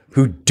people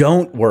who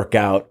don't work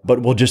out,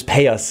 but will just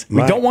pay us.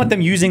 We don't want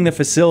them using the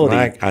facility.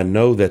 Mike, I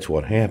know that's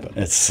what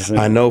happened.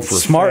 I know for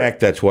a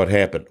fact that's what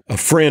happened. A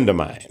friend of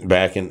mine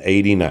back in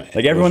 '89.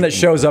 Like everyone that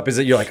shows up is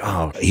that you're like,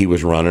 oh. He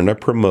was running a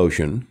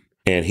promotion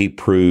and he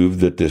proved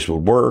that this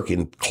would work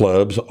in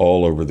clubs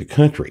all over the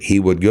country. He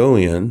would go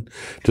in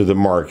to the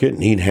market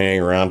and he'd hang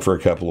around for a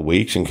couple of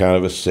weeks and kind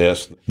of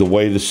assess the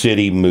way the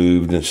city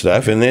moved and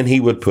stuff. And then he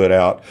would put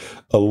out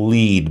a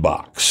lead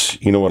box.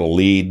 You know what a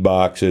lead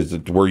box is?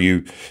 It's where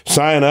you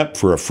sign up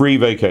for a free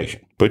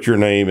vacation. Put your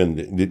name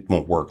in. It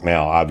won't work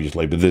now,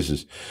 obviously,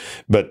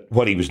 but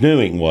what he was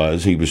doing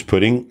was he was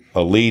putting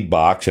a lead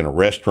box in a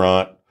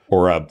restaurant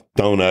or a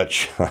donut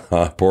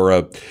shop or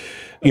a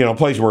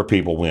place where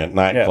people went,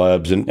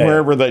 nightclubs and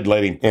wherever they'd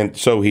let him. And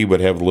so he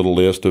would have a little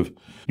list of,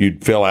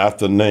 you'd fill out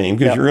the name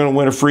because you're going to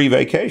win a free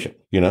vacation,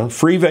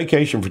 free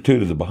vacation for 2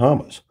 to the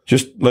Bahamas.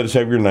 Just let us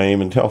have your name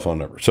and telephone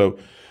number. So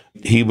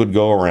he would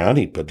go around,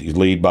 he'd put these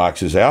lead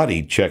boxes out,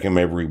 he'd check them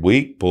every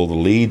week, pull the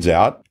leads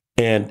out,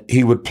 and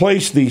he would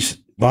place these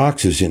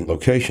boxes in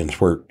locations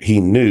where he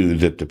knew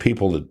that the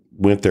people that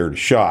went there to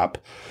shop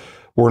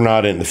were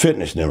not in the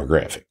fitness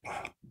demographic,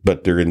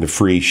 but they're in the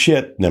free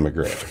shit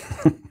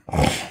demographic.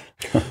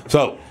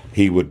 So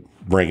he would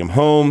bring them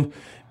home,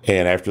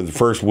 and after the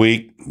first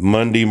week,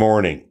 Monday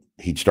morning,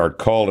 he'd start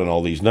calling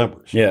all these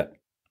numbers. Yeah.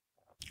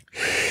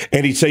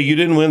 And he'd say, you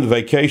didn't win the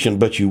vacation,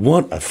 but you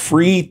want a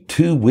free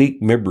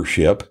 2-week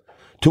membership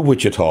to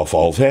Wichita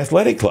Falls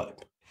Athletic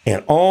Club.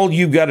 And all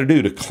you've got to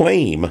do to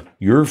claim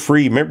your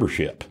free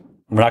membership.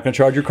 We're not going to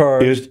charge your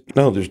card. There's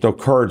no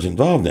cards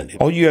involved in it.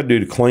 All you got to do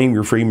to claim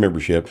your free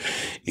membership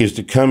is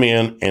to come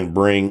in and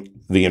bring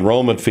the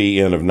enrollment fee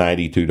in of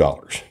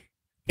 $92.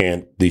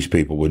 And these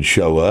people would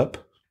show up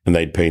and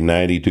they'd pay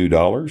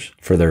 $92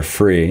 for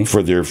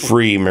their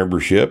free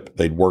membership.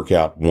 They'd work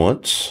out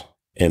once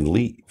and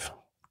leave.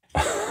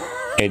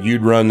 And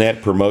you'd run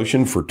that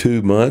promotion for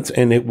 2 months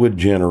and it would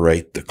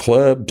generate the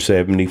club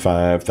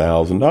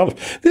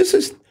 $75,000. This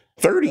is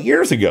 30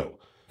 years ago.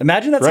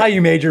 Imagine that's how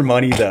you made your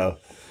money, though.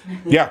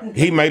 Yeah,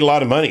 he made a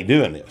lot of money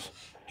doing this.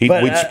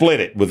 We'd split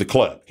it with the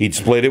club. He'd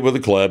split it with the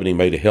club and he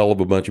made a hell of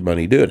a bunch of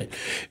money doing it.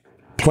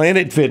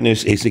 Planet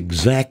Fitness is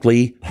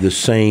exactly the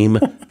same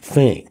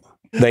thing.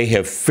 They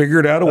have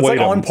figured out a It's way like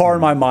to on par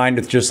in my mind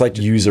with just like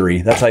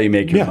usury. That's how you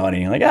make your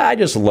money. Like, I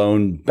just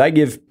I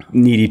give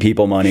needy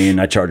people money and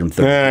I charge them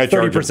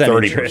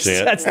 30% interest.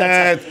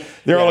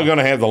 They're only going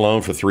to have the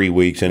loan for 3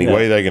 weeks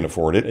anyway. They can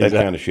afford it. That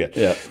kind of shit.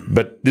 Yeah.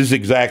 But this is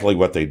exactly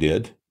what they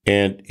did.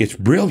 And it's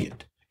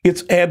brilliant.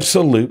 It's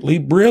absolutely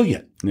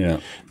brilliant.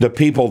 Yeah. The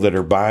people that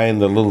are buying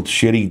the little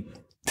shitty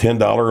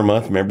 $10 a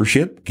month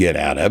membership get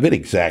out of it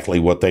exactly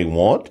what they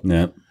want.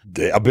 Yeah.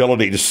 The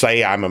ability to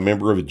say I'm a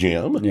member of a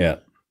gym. Yeah.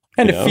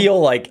 And to feel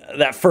like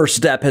that first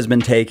step has been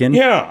taken.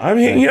 Yeah. I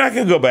mean, I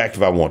can go back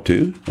if I want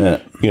to.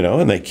 Yeah.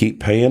 And they keep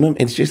paying them.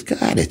 It's just,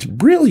 God, it's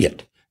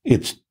brilliant.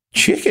 It's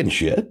chicken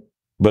shit,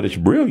 but it's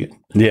brilliant.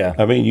 Yeah.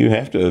 I mean, you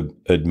have to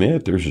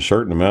admit there's a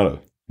certain amount of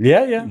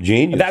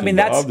genius. I mean,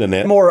 that's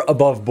more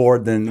above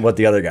board than what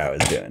the other guy was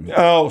doing.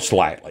 Oh,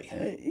 slightly.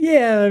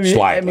 Slightly.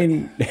 I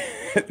mean,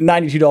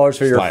 $92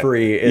 for your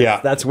free.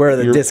 That's where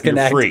the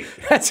disconnect. You're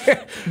free.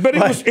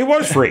 But it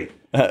was free.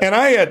 And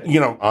I had,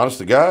 honest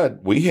to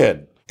God, we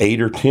had 8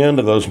 or 10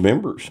 of those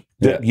members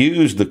that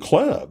used the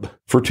club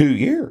for 2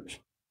 years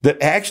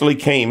that actually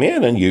came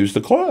in and used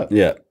the club.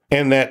 Yeah.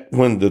 And that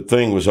when the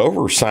thing was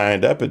over,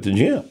 signed up at the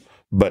gym.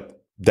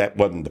 But that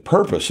wasn't the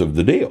purpose of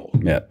the deal.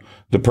 Yeah.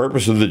 The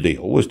purpose of the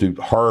deal was to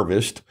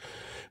harvest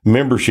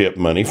membership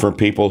money from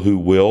people who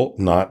will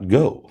not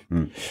go.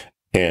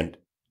 And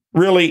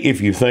really,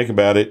 if you think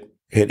about it,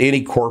 at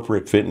any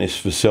corporate fitness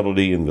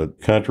facility in the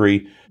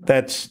country,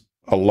 that's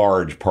a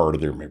large part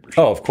of their membership.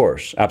 Oh, of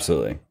course.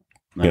 Absolutely.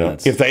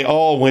 If they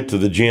all went to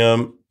the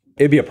gym,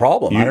 it'd be a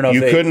problem. I don't know.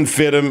 You couldn't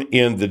fit them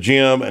in the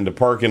gym and the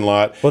parking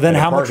lot. Well, then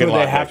how much would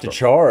they have to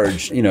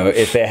charge?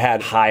 If they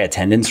had high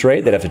attendance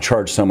rate, they'd have to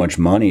charge so much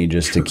money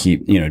just to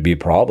keep, it'd be a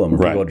problem.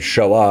 People would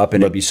show up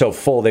and it'd be so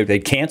full,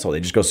 they'd cancel.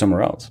 They'd just go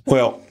somewhere else.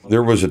 Well,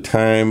 there was a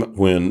time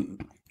when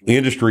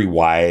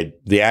industry-wide,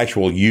 the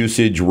actual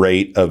usage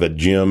rate of a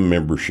gym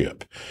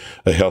membership,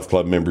 a health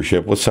club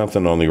membership, was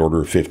something on the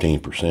order of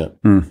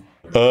 15%.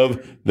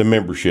 Of the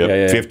membership,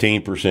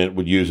 15%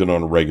 would use it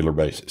on a regular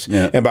basis.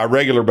 Yeah. And by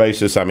regular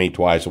basis, I mean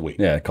twice a week.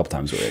 Yeah, a couple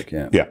times a week,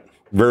 Yeah,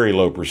 very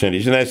low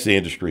percentage. And that's the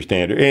industry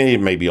standard. And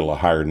it may be a little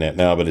higher than that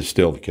now, but it's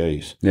still the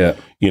case. Yeah.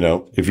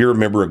 If you're a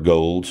member of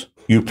Gold's,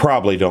 you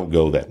probably don't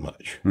go that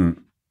much.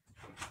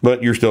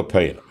 But you're still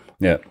paying them.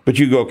 Yeah. But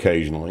you go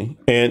occasionally.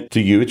 And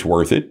to you, it's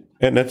worth it.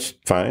 And that's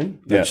fine.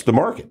 That's the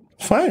market.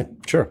 It's fine.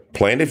 Sure.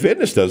 Planet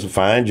Fitness does a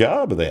fine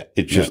job of that.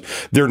 It's just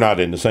they're not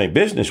in the same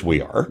business we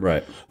are.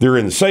 Right. They're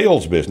in the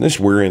sales business.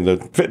 We're in the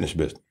fitness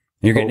business.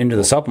 You're getting into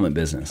the supplement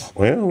business.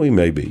 Well, we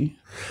may be.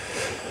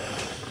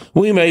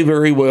 We may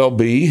very well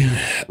be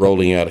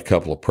rolling out a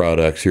couple of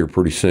products here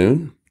pretty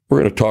soon.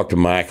 We're going to talk to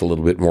Mike a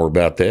little bit more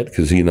about that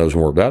because he knows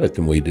more about it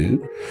than we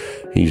do.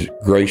 He's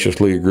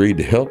graciously agreed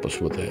to help us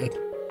with that.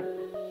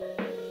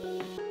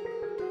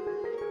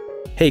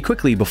 Hey,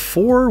 quickly,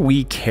 before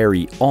we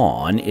carry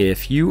on,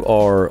 if you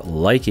are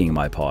liking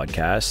my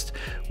podcast,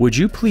 would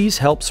you please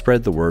help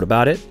spread the word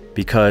about it?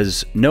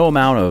 Because no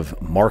amount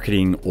of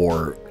marketing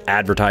or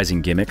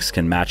advertising gimmicks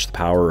can match the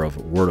power of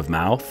word of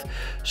mouth.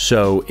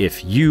 So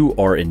if you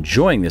are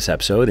enjoying this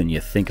episode and you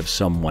think of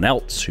someone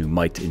else who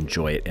might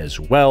enjoy it as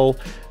well,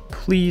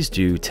 please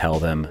do tell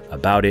them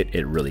about it.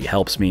 It really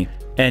helps me.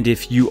 And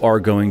if you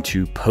are going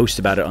to post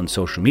about it on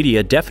social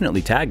media,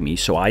 definitely tag me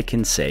so I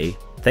can say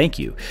thank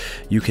you.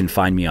 You can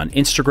find me on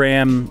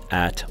Instagram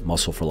at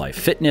Muscle for Life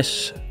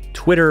Fitness,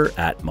 Twitter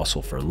at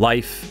Muscle for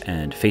Life,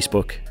 and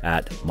Facebook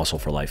at Muscle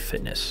for Life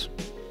Fitness.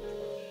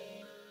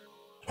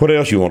 What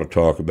else you want to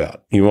talk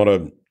about? You want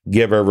to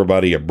give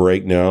everybody a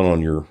breakdown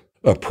on your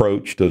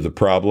approach to the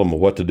problem of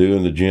what to do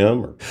in the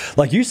gym? Or?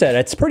 Like you said,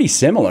 it's pretty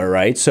similar,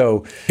 right?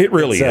 So it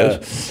really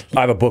is. I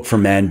have a book for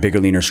men,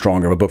 Bigger, Leaner,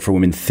 Stronger. I have a book for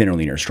women, Thinner,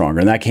 Leaner,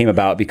 Stronger. And that came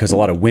about because a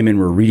lot of women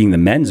were reading the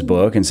men's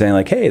book and saying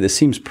like, hey, this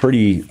seems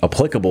pretty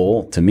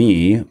applicable to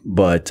me,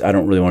 but I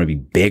don't really want to be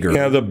bigger.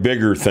 Yeah, the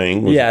bigger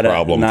thing was the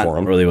problem for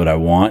them. Not really what I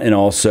want. And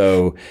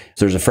also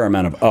there's a fair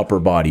amount of upper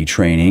body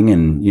training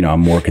and,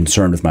 I'm more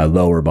concerned with my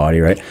lower body,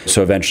 right?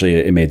 So eventually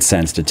it made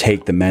sense to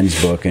take the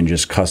men's book and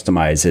just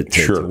customize it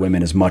to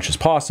women as much as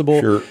possible.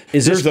 Sure.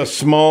 There's a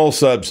small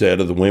subset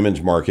of the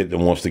women's market that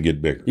wants to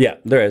get bigger. Yeah,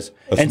 there is.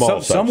 And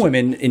some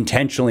women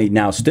intentionally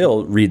now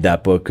still read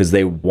that book because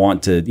they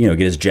want to,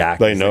 get as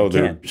jacked they as know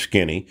they're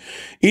skinny.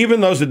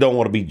 Even those that don't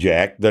want to be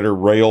jacked, that are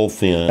rail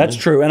thin. That's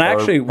true. And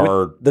actually,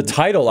 the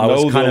title, I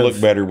was kind of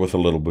look better with a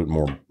little bit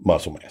more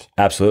muscle mass.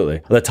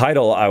 Absolutely. The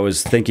title, I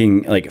was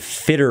thinking like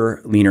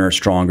Fitter, Leaner,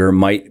 Stronger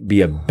might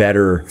be a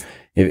better,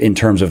 in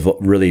terms of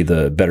really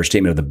the better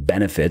statement of the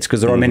benefits,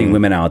 because there are many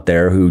women out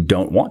there who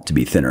don't want to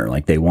be thinner.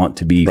 Like they want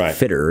to be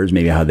fitter is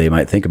maybe how they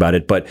might think about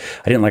it. But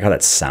I didn't like how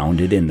that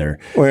sounded in there.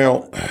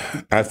 Well,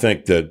 I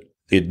think that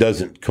it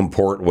doesn't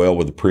comport well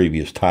with the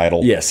previous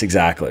title. Yes,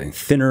 exactly.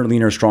 Thinner,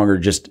 Leaner, Stronger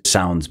just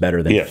sounds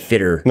better than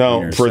fitter. No,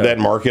 leaner, for that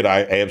market,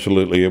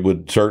 it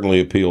would certainly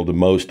appeal to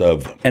most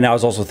of them. And I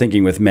was also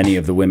thinking with many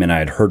of the women I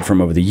had heard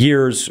from over the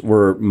years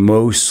were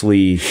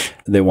mostly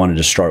they wanted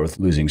to start with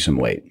losing some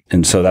weight.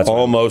 And so that's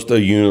almost a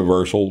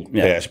universal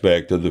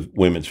aspect of the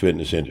women's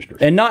fitness industry.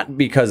 And not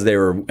because they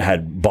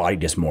had body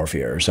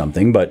dysmorphia or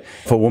something, but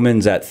if a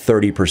woman's at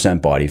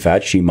 30% body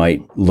fat, she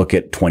might look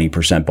at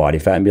 20% body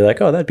fat and be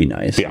like, oh, that'd be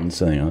nice. Yeah. And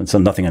so, it's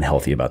nothing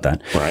unhealthy about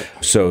that. Right.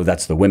 So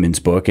that's the women's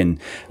book. And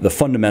the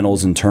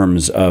fundamentals in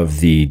terms of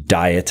the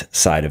diet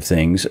side of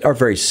things are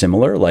very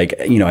similar. Like,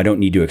 I don't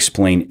need to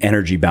explain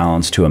energy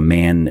balance to a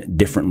man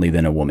differently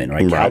than a woman,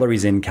 right?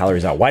 Calories in,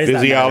 calories out. Why does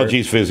physiology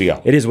is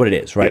physiology. It is what it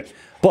is, right? Yes.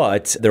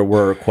 But there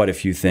were quite a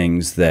few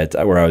things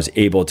where I was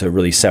able to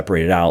really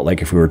separate it out.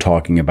 Like if we were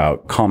talking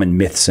about common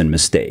myths and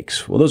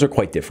mistakes, well, those are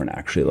quite different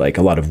actually. Like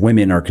a lot of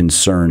women are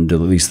concerned, at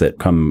least that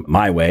come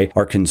my way,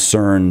 are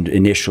concerned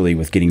initially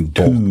with getting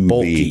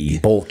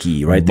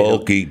bulky, right?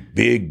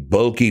 Big,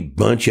 bulky,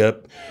 bunch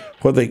up.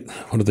 What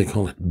do they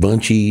call it?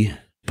 Bunchy.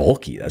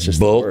 Bulky. That's just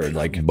the word.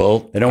 Like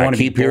bulk. They don't want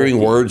to keep hearing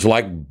words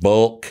like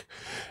bulk.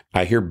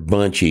 I hear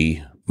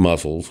bunchy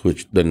muscles,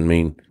 which doesn't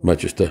mean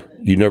much of stuff.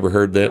 You never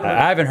heard that?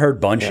 I haven't heard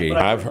bunchy.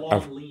 Yeah, I've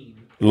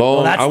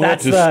long. I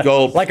want to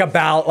sculpt like a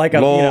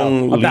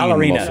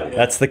ballerina. Muscle.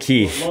 That's the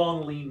key.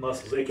 Long, lean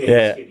muscles.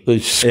 AKA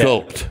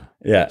sculpt.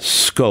 Yeah.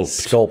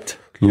 Sculpt.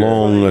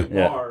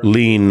 Long,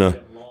 lean,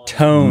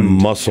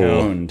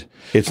 toned.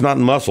 It's not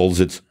muscles.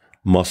 It's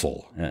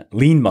muscle. Yeah.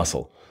 Lean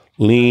muscle.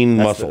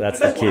 That's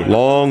the key.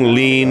 Long,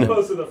 lean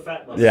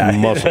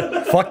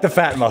muscle. Fuck the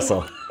fat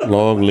muscle.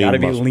 Long, lean Gotta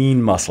be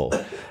lean muscle.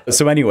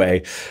 So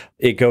anyway,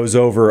 it goes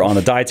over on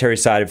the dietary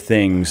side of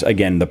things.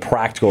 Again, the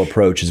practical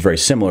approach is very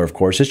similar, of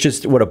course. It's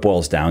just what it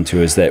boils down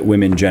to is that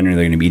women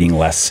generally are going to be eating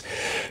less.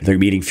 They're going to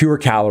be eating fewer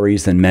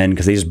calories than men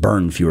because they just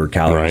burn fewer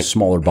calories,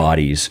 smaller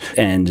bodies.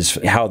 And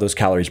just how those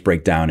calories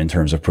break down in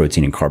terms of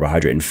protein and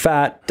carbohydrate and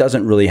fat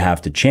doesn't really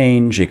have to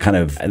change. It kind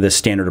of, the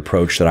standard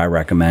approach that I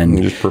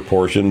recommend. Just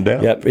proportion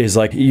down. Yep. Is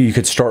like you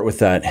could start with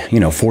that,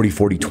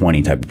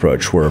 40-40-20 type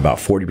approach where about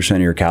 40%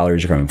 of your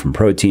calories are coming from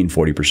protein,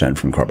 40%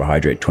 from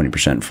carbohydrate,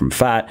 20% from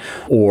fat.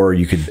 Or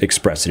you could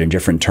express it in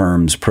different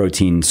terms.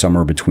 Protein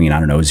somewhere between,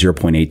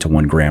 0.8 to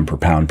 1 gram per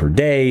pound per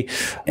day,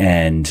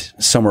 and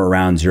somewhere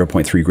around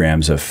 0.3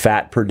 grams of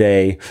fat per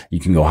day. You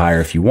can go higher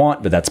if you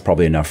want, but that's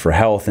probably enough for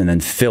health. And then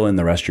fill in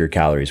the rest of your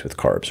calories with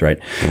carbs, right?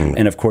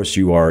 And of course,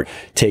 you are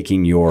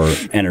taking your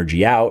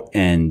energy out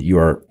and you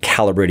are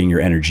calibrating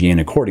your energy in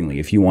accordingly.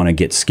 If you want to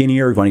get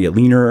skinnier, if you want to get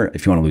leaner,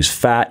 if you want to lose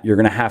fat, you're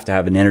going to have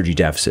an energy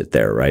deficit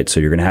there, right?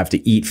 So you're going to have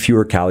to eat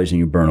fewer calories than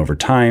you burn over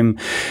time.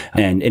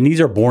 And these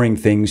are boring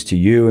things to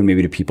you and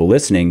maybe to people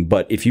listening.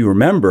 But if you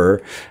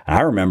remember,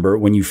 I remember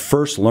when you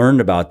first learned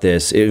about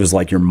this, it was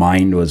like your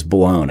mind was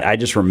blown. I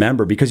just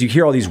remember because you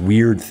hear all these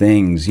weird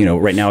things,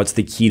 right now it's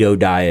the keto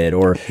diet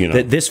or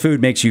that this food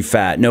makes you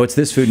fat. No, it's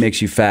this food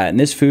makes you fat and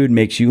this food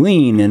makes you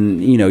lean.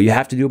 And, you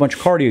have to do a bunch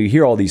of cardio. You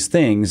hear all these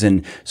things.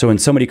 And so when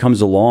somebody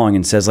comes along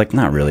and says like,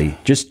 not really,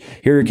 just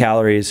here are your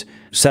calories,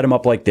 set them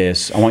up like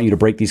this. I want you to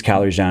break these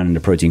calories down into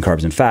protein,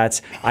 carbs, and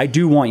fats. I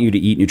do want you to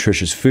eat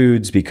nutritious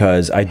foods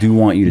because I do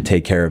want you to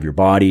take care of your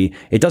body.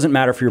 It doesn't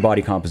matter for your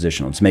body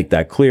composition. Let's make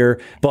that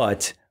clear.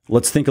 But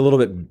let's think a little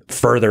bit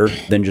further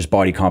than just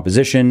body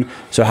composition.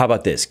 So how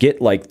about this? Get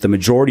like the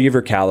majority of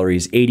your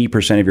calories,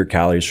 80% of your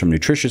calories from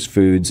nutritious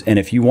foods. And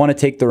if you want to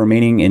take the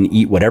remaining and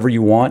eat whatever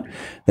you want,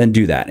 then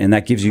do that. And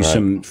that gives you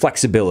some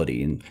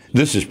flexibility. And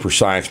this is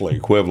precisely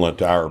equivalent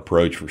to our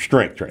approach for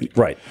strength training.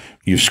 Right.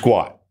 You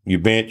squat, you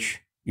bench,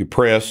 you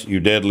press,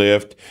 you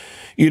deadlift,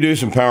 you do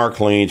some power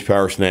cleans,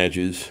 power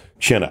snatches,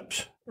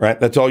 chin-ups, right?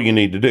 That's all you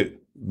need to do.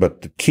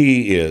 But the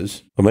key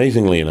is,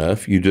 amazingly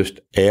enough, you just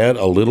add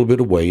a little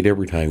bit of weight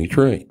every time you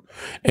train.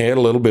 Add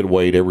a little bit of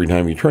weight every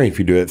time you train. If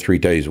you do it 3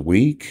 days a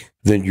week,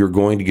 then you're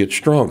going to get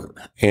stronger.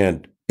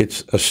 And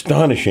it's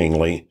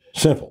astonishingly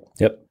simple.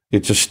 Yep.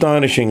 It's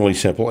astonishingly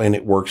simple, and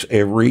it works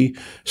every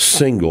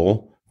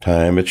single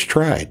time it's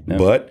tried. Yep.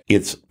 But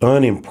it's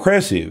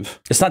unimpressive.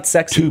 It's not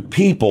sexy to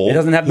people. It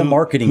doesn't have the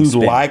marketing who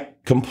spin.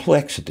 like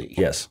complexity.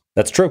 Yes.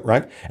 That's true.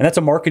 Right. And that's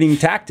a marketing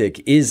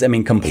tactic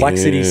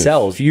complexity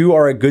sells. If you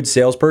are a good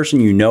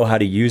salesperson, you know how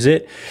to use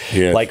it,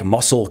 like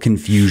muscle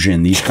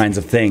confusion, these kinds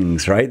of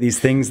things, right? These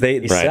things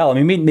they sell.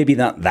 I mean, maybe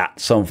not that.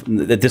 So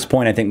at this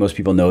point, I think most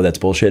people know that's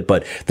bullshit,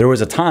 but there was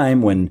a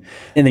time when,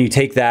 and then you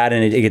take that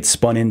and it gets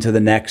spun into the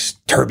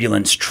next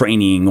turbulence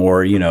training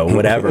or,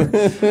 whatever.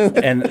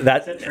 And Is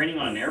that training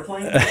on an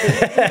airplane?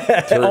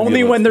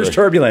 only when there's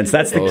turbulence.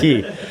 That's the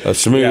key. A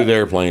smooth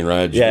airplane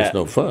ride is just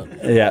no fun.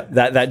 Yeah.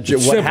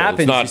 What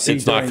happens?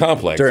 It's not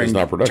complex. It's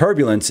not productive.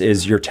 Turbulence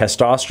is your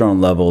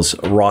testosterone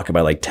levels rocket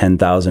by like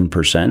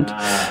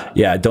 10,000%.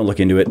 Yeah, don't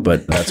look into it,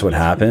 but that's what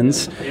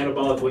happens.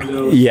 Anabolic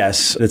window.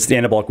 Yes, it's the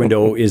anabolic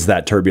window is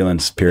that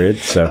turbulence period.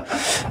 So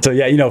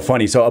yeah,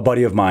 funny. So a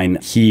buddy of mine,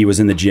 he was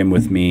in the gym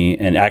with me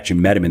and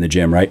actually met him in the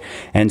gym, right?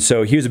 And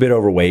so he was a bit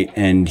overweight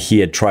and he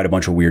had tried a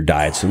bunch of weird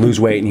diets to lose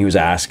weight. And he was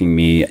asking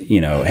me,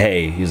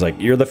 hey, he's like,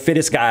 you're the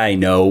fittest guy I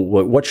know.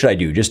 What should I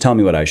do? Just tell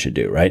me what I should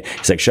do, right?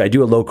 He's like, should I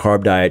do a low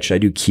carb diet? Should I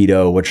do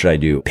keto? What should I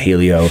do?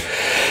 Paleo.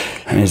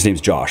 And his name's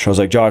Josh. I was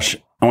like, Josh,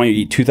 I want you to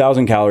eat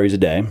 2,000 calories a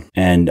day,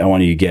 and I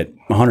want you to get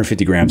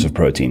 150 grams of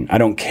protein. I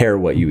don't care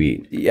what you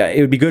eat. Yeah, it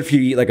would be good for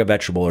you to eat like a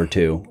vegetable or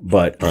two,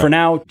 but for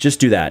now, just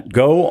do that.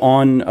 Go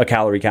on a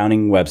calorie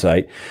counting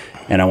website,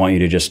 and I want you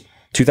to just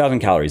 2,000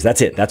 calories. That's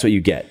it. That's what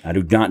you get. I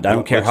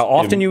don't care how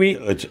often you eat.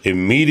 It's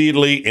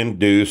immediately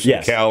induced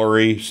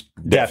calorie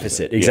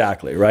deficit.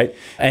 Exactly. Right.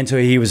 And so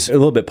he was a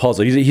little bit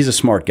puzzled. He's a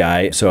smart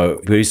guy.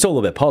 But he's still a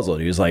little bit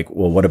puzzled. He was like,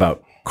 well, what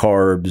about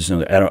carbs?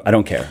 I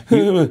don't care.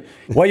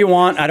 What you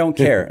want, I don't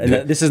care.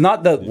 And this is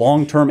not the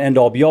long-term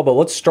end-all be-all, but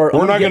let's start.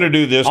 We're not going to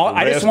do this for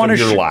the rest of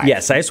your life.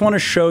 Yes, I just want to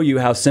show you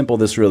how simple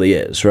this really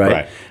is,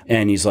 right?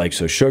 And he's like,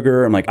 so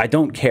sugar? I'm like, I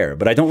don't care,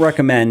 but I don't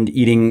recommend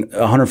eating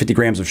 150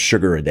 grams of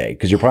sugar a day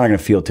because you're probably going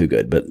to feel too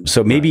good. But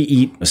so maybe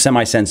eat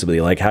semi-sensibly,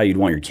 like how you'd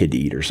want your kid to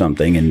eat or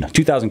something, and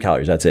 2,000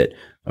 calories, that's it.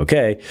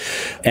 Okay.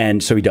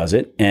 And so he does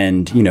it.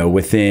 And,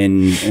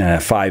 within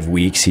 5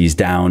 weeks, he's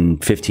down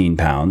 15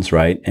 pounds,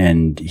 right?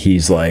 And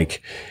he's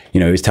like,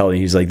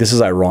 he's like, this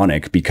is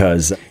ironic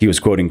because he was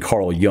quoting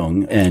Carl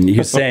Jung and he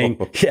was saying,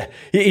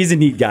 he's a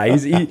neat guy.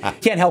 He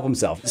can't help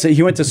himself. So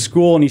he went to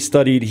school and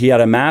he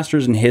had a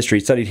master's in history.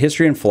 He studied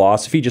history and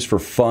philosophy just for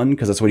fun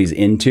because that's what he's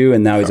into.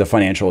 And now he's a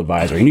financial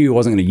advisor. He knew he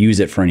wasn't going to use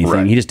it for anything.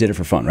 Right. He just did it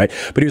for fun, right?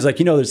 But he was like,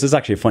 this is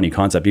actually a funny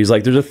concept. He was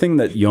like, there's a thing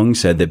that Jung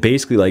said that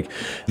basically like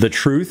the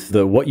truth,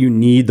 what you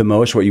need the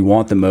most, what you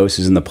want the most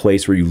is in the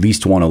place where you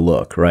least want to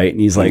look, right?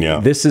 And he's like,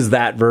 this is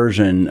that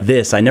version.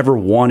 I never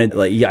wanted,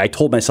 I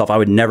told myself I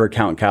would never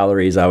count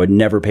calories. I would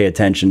never pay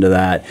attention to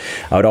that.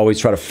 I would always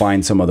try to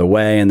find some other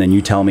way. And then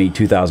you tell me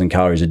 2,000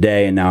 calories a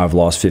day, and now I've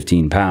lost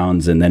 15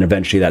 pounds. And then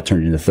eventually that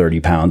turned into 30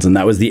 pounds. And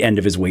that was the end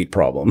of his weight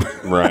problem.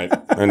 Right.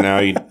 And now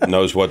he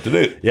knows what to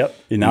do. Yep.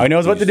 Now he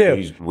knows what to do.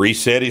 He's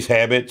reset his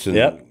habits. And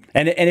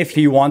And if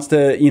he wants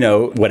to,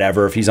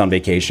 whatever, if he's on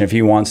vacation, if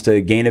he wants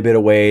to gain a bit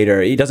of weight,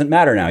 or it doesn't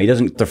matter now. He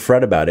doesn't have to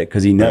fret about it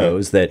because he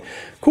knows that,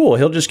 cool,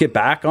 he'll just get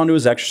back onto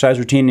his exercise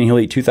routine and he'll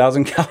eat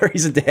 2,000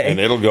 calories a day. And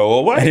it'll go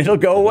away. It'll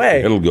go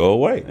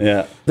away.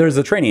 Yeah. There's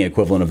a training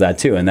equivalent of that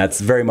too. And that's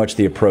very much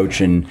the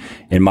approach in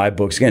my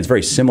books. Again, it's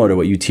very similar to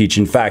what you teach.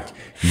 In fact,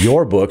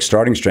 your book,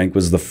 Starting Strength,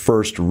 was the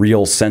first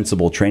real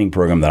sensible training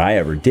program that I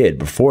ever did.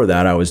 Before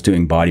that, I was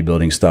doing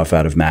bodybuilding stuff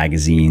out of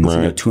magazines,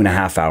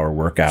 2.5 hour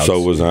workouts.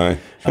 So was I.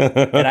 I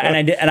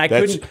hadn't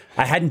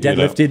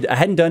deadlifted. I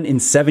hadn't done in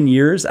 7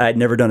 years. I had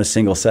never done a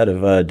single set of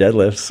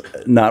deadlifts,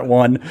 not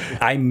one.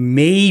 I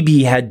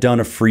maybe had done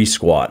a free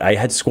squat. I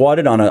had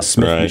squatted on a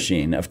Smith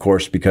machine, of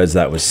course, because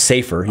that was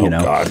safer.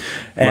 God,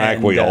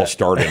 Mike, we all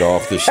started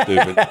off this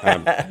stupid.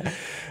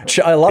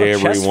 A lot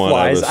of chest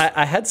flies.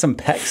 I had some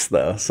pecs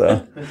though,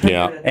 so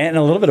and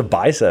a little bit of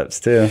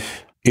biceps too.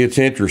 It's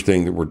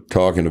interesting that we're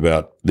talking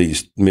about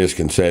these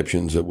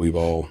misconceptions that we've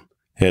all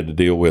had to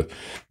deal with.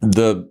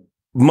 The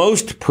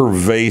most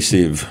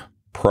pervasive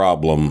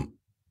problem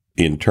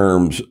in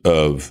terms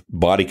of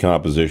body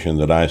composition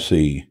that I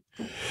see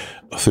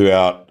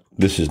throughout,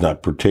 this is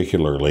not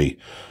particularly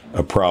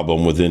a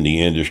problem within the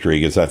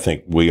industry because I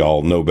think we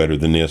all know better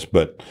than this,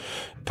 but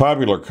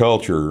popular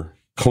culture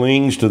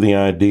clings to the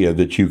idea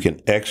that you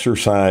can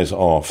exercise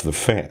off the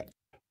fat.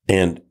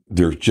 And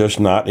there's just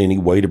not any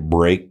way to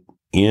break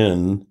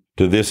in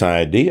to this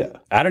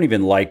idea. I don't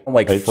even like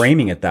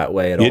framing it that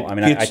way at all. I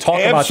mean, I talk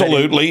about that.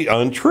 Absolutely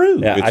untrue.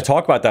 Yeah, I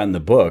talk about that in the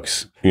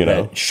books.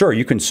 Sure,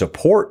 you can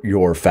support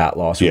your fat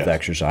loss with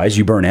exercise.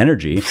 You burn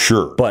energy.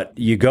 Sure. But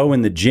you go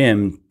in the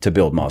gym to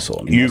build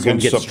muscle. You can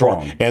get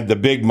strong. And the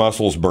big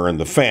muscles burn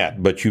the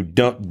fat, but you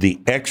don't. The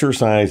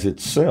exercise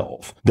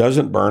itself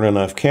doesn't burn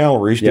enough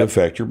calories to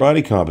affect your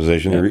body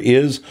composition. There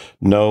is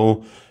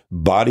no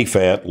body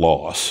fat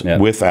loss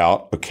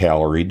without a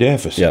calorie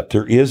deficit.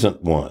 There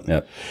isn't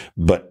one.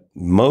 But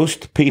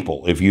most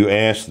people, if you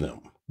ask them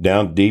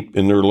down deep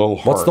in their little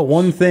hearts, what's the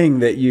one thing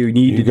that you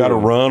need to do? You got to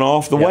run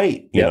off the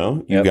weight, you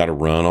know? You got to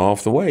run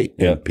off the weight.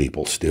 And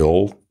people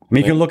still... I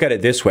mean, you can look at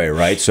it this way,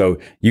 right? So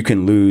you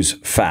can lose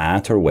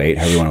fat or weight,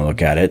 however you want to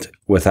look at it,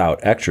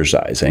 without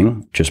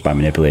exercising, just by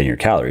manipulating your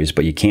calories,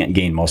 but you can't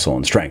gain muscle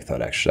and strength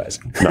without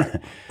exercising.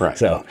 Right.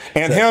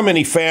 How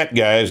many fat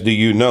guys do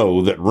you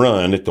know that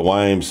run at the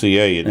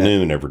YMCA at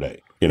noon every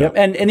day?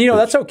 And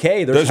that's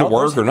okay. Does it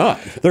work or not?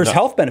 There's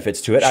health benefits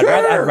to it. Sure.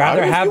 I'd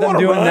rather have them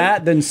doing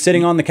that than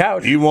sitting on the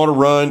couch. You want to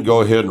run, go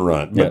ahead and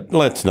run. But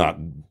let's not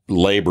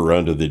labor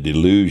under the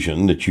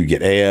delusion that you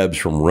get abs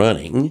from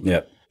running.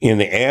 In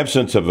the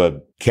absence of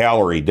a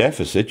calorie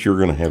deficit, you're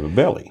going to have a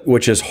belly.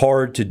 Which is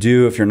hard to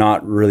do if you're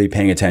not really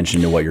paying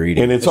attention to what you're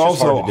eating. And it's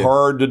also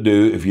hard to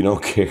do if you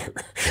don't care.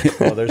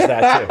 Well, there's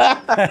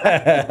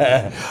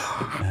that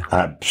too.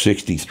 I'm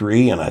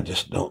 63 and I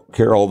just don't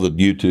care. All the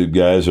YouTube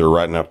guys are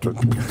writing up to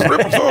where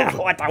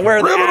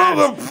are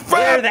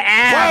the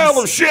abs? Pile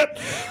of shit.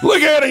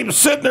 Look at him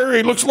sitting there.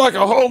 He looks like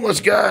a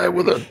homeless guy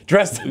with a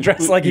dressed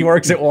like he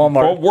works at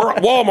Walmart.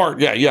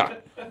 Walmart, yeah.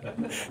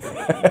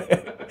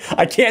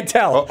 I can't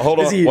tell. Hold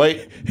on,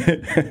 wait.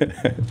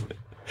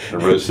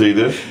 Everybody see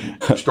this?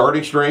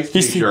 Starting Strength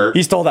t-shirt.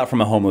 He stole that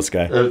from a homeless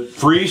guy.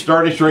 Free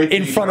Starting Strength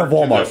in front of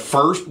Walmart. The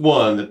first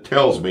one that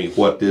tells me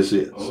what this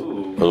is.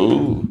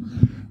 Oh.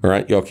 All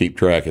right, y'all keep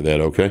track of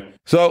that, okay?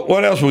 So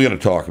what else are we going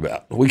to talk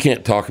about? We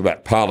can't talk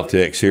about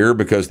politics here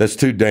because that's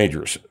too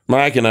dangerous.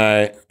 Mike and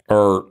I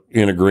are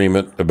in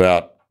agreement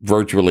about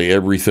virtually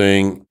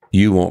everything.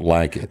 You won't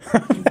like it.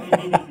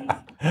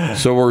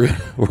 So we're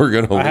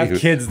going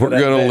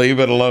to leave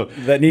it alone.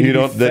 That need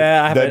to be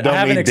fed. That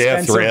don't need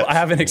death threats. I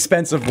have an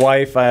expensive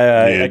wife.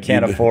 I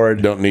can't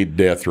afford. Don't need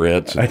death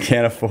threats. I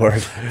can't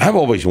afford. I've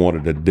always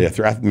wanted a death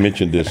threat. I've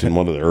mentioned this in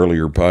one of the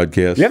earlier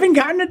podcasts. You haven't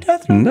gotten a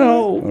death threat?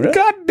 No. Really?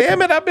 God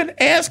damn it! I've been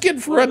asking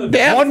for a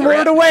death One threat.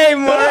 word away,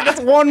 Mark. That's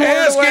one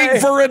word away.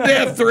 Asking for a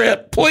death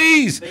threat.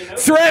 Please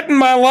threaten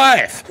my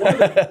life.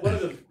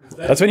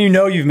 That's when you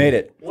know you've made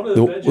it. One of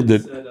the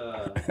veterans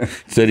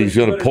said he's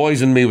going to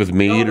poison me with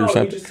meat or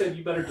something. He just said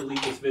you better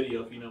delete this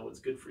video if you know what's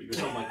good for you or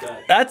something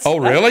like that.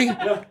 Really?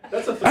 Yeah,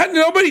 that's a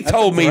Nobody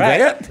told me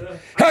that.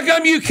 How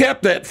come you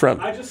kept that from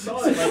me? I just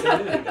saw it like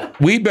a minute ago.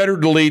 We better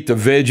delete the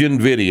vegan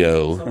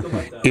video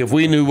if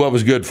we knew what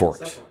was good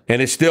for us.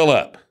 And it's still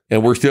up.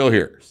 And we're still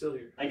here. Still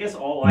here. I guess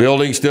all life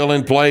Building still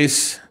in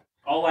place.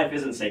 all life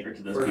isn't sacred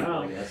to those people,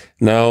 I guess.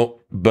 No,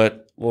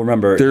 but well,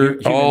 remember,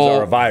 humans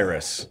are a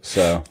virus.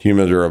 So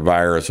humans are a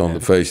virus on the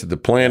face of the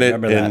planet,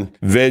 and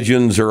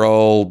vegans are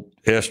all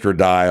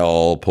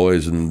estradiol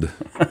poisoned,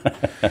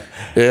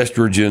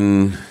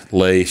 estrogen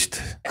laced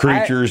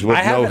creatures with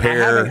no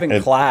hair. I haven't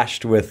been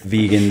clashed with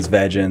vegans,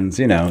 vegans,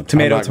 you know,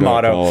 tomato, I'm not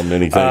tomato. Call them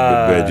anything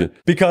but vegan.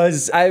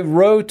 Because I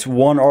wrote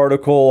one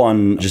article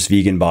on just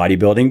vegan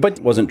bodybuilding,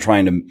 but wasn't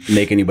trying to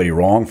make anybody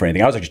wrong for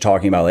anything. I was actually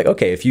talking about like,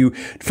 okay, if you,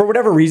 for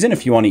whatever reason,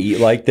 if you want to eat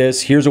like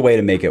this, here's a way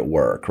to make it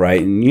work,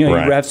 right? And you know,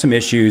 you have some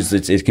issues.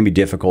 It can be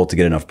difficult to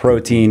get enough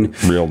protein.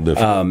 Real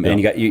difficult. And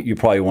you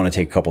probably want to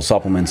take a couple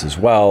supplements as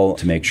well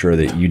to make sure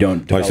that you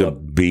don't develop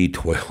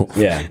B12.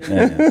 Yeah.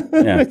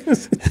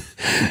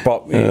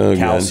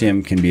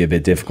 Calcium can be a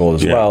bit difficult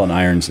as well, and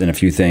irons and a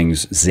few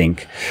things,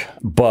 zinc.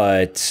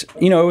 But,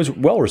 you know, it was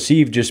well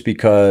received just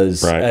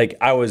because like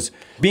I was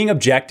being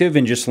objective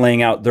and just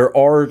laying out there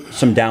are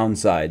some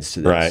downsides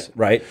to this,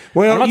 right?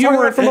 Well, I'm not talking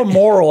about it from a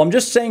moral. I'm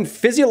just saying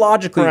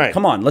physiologically,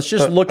 come on, let's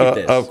just look at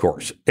this. Of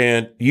course.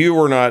 And you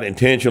were not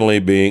intentionally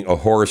being a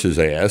horse's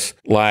ass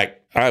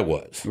like I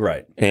was.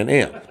 Right. And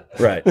am.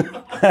 Right.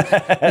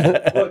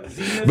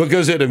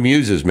 Because it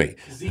amuses me.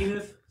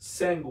 Zenith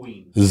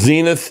sanguine.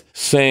 Zenith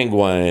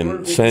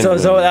sanguine. So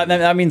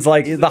that means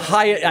like the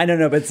highest. I don't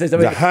know, but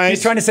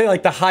he's trying to say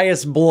like the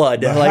highest blood.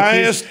 The like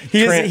highest.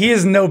 He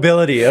is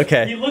nobility.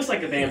 Okay. He looks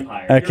like a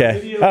vampire.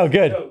 Okay. Oh,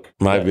 good.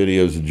 My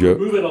video's a joke.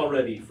 Move it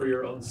already for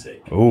your own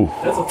sake. Ooh.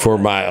 For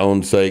my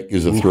own sake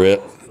is a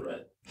threat.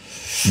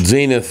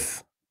 Zenith.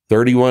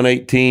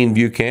 3118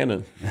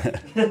 Buchanan. I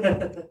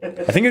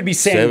think it would be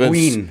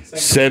sanguine.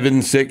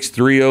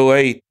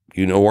 76308.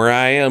 You know where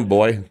I am,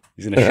 boy.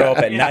 He's going to show up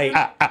at night.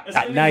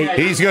 At night.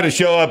 He's going to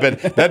show up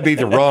that'd be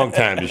the wrong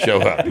time to show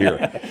up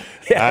here.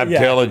 I'm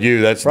telling you,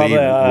 that's probably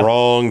the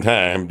wrong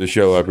time to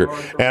show up here.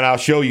 And I'll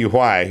show you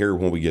why here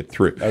when we get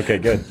through. Okay,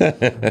 good.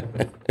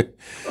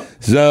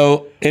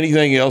 So,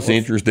 anything else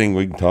interesting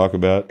we can talk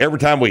about? Every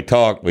time we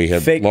talk, we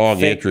have interesting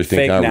conversations.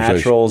 Fake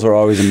naturals are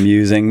always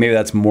amusing. Maybe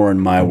that's more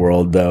in my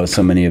world, though.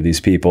 So many of these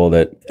people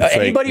that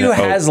anybody who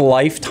has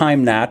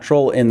lifetime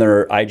natural in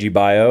their IG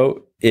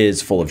bio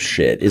is full of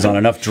shit, is on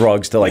enough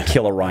drugs to like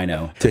kill a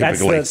rhino. That's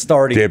the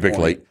starting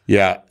point.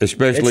 Yeah,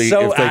 especially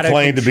if they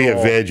claim to be a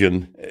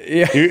vegan.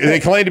 Yeah. They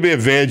claim to be a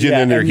vegan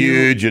and they're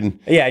huge. And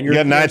you're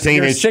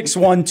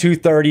 6'1",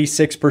 230,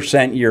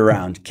 6% year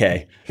round.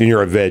 Okay. And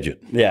you're a vegan.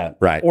 Yeah.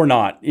 Right. Or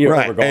not.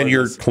 Right. And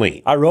you're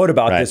clean. I wrote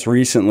about this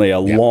recently, a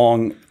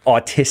long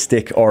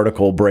autistic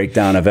article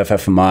breakdown of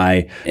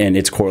FFMI and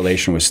its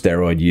correlation with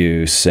steroid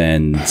use.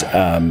 And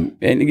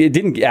it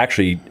didn't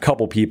actually, a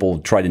couple people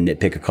tried to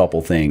nitpick a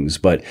couple things,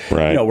 but you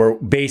know, we're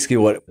basically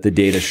what the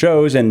data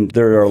shows. And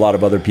there are a lot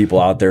of other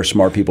people out there,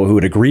 smart people who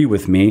would agree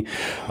with me,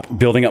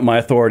 building up my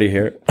authority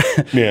here.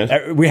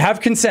 Yes. We have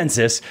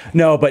consensus.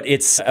 No, but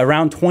it's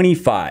around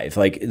 25.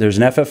 Like there's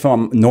an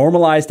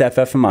normalized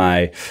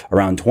FFMI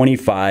around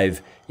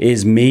 25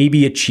 is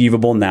maybe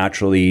achievable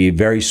naturally. A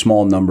very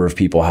small number of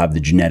people have the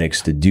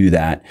genetics to do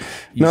that.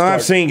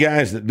 I've seen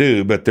guys that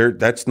do, but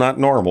that's not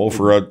normal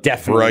for a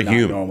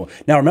human. Normal.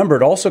 Now, remember,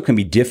 it also can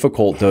be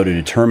difficult, though, to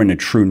determine a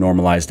true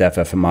normalized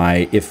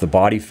FFMI if the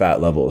body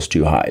fat level is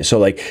too high. So,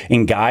 like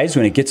in guys,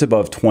 when it gets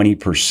above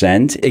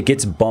 20%, it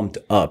gets bumped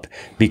up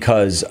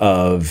because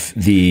of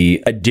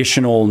the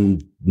additional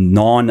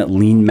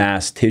non-lean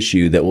mass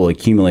tissue that will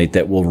accumulate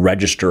that will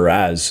register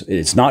as,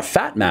 it's not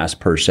fat mass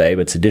per se,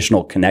 but it's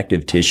additional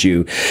connective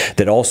tissue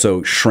that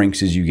also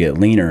shrinks as you get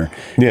leaner.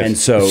 Yes. And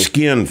so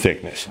skin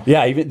thickness.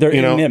 Yeah, it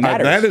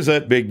matters. That is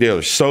that big deal.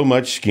 There's so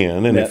much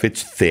skin, and if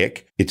it's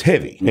thick, it's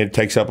heavy, and it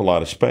takes up a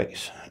lot of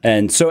space.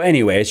 And so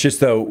anyway, it's just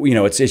though,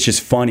 it's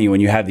just funny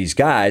when you have these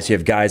guys, you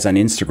have guys on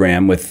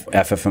Instagram with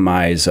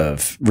FFMIs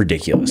of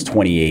ridiculous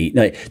 28.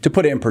 Like, to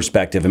put it in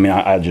perspective, I mean,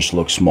 I just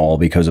look small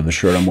because of the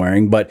shirt I'm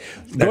wearing, but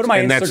go to my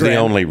Instagram. And that's the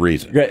only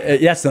reason.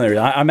 That's the only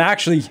reason. I'm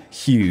actually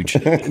huge.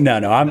 No,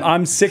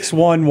 I'm 6'1",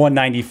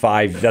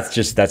 195. That's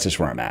just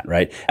where I'm at,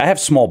 right? I have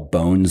small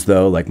bones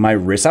though, like my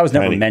wrist. I was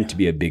never meant to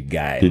be a big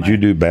guy. Did you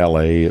do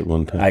ballet at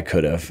one time? I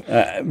could have.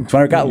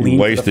 When I got lean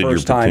for the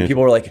first time,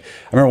 people were like, I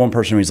remember one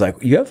person was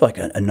like, you have like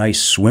a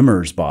nice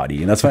swimmer's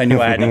body. And that's when I knew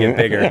I had to get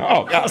bigger.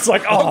 I was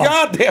like, oh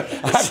God damn.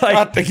 I've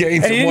got to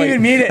gain some weight. And you didn't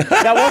even mean it.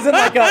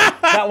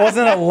 That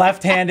wasn't a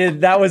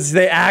left-handed,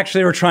 they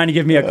actually were trying to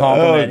give me a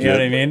compliment. You know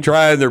what I mean?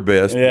 Trying their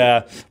best.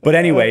 Yeah. But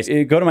anyways,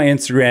 go to my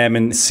Instagram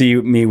and see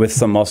me with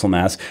some muscle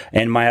mass.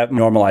 And my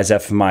normalized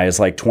FMI is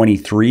like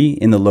 23,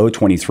 in the low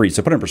 23.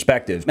 So put it in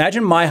perspective.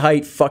 Imagine my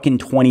height fucking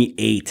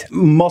 28.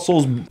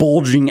 Muscles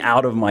bulging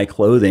out of my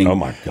clothing. Oh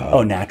my God.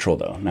 Oh, natural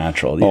though.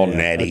 Natural. Oh, yeah,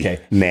 natty.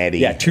 Okay. Natty.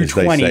 Yeah,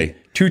 220.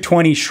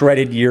 220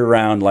 shredded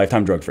year-round,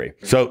 lifetime drug-free.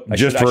 So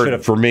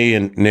for me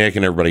and Nick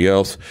and everybody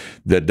else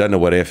that doesn't know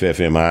what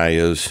FFMI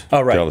is,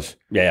 tell us.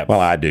 Yeah. Well,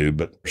 I do,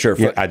 but sure.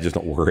 I just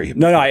don't worry.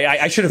 No,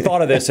 I should have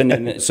thought of this.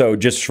 And so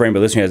just for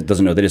anybody listening that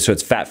doesn't know that, so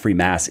it's fat-free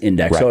mass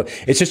index. Right.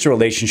 So it's just a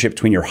relationship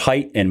between your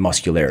height and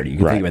muscularity. You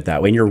can think of it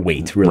that way, and your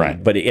weight, really.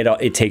 Right. But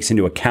it takes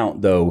into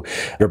account, though,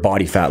 your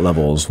body fat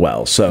level as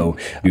well. So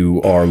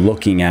you are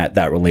looking at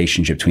that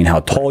relationship between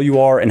how tall you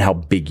are and how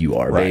big you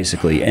are,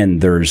 basically.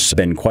 And there's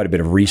been quite a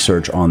bit of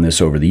research on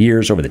this over the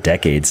years, over the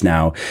decades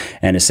now.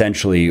 And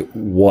essentially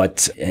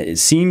what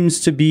seems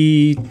to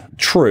be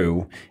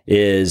true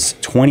is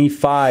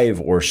 25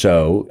 or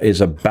so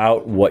is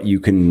about what you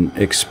can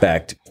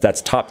expect.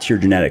 That's top tier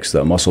genetics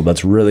though, muscle.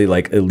 That's really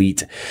like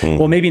elite.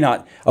 Well, maybe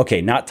not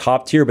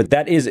top tier, but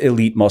that is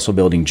elite muscle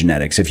building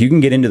genetics. If you can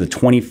get into the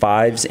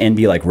 25s and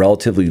be like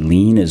relatively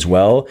lean as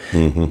well,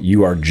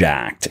 you are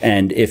jacked.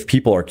 And if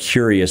people are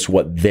curious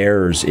what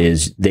theirs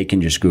is, they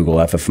can just Google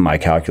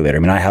FFMI calculator. I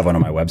mean, I have one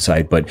on my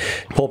website, but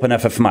pull up an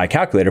FFMI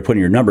calculator, put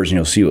in your numbers, and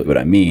you'll see what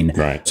I mean.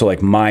 Right. So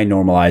like my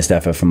normalized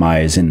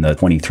FFMI is in the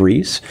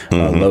 23s,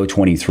 low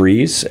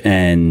 23s.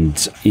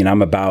 And,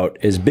 I'm about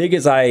as big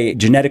as I,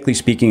 genetically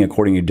speaking,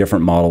 according to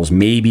different models,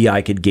 maybe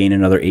I could gain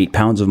another 8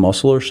 pounds of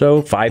muscle or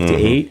so, 5 to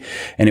 8.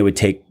 And it would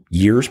take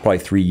years, probably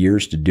 3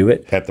 years to do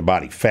it. At the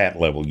body fat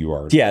level you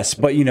are. Yes,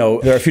 but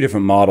there are a few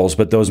different models,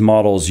 but those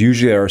models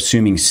usually are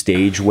assuming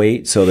stage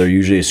weight. So they're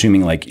usually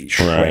assuming like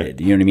shredded.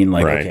 You know what I mean?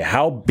 Like, okay,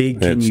 how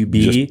big can you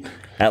be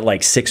at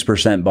like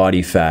 6%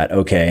 body fat?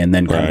 Okay, and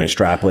then kind of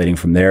extrapolating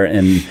from there.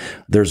 And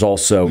there's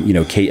also, I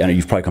know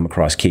you've probably come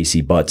across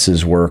Casey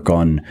Butts's work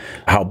on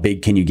how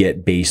big can you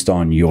get based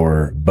on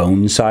your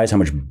bone size, how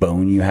much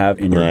bone you have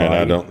in your body.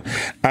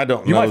 I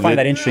don't know. You might find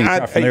that interesting.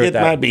 It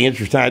might be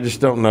interesting. I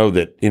just don't know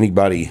that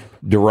anybody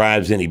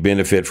derives any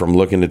benefit from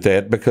looking at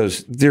that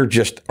because there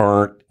just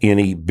aren't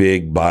any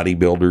big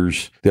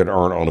bodybuilders that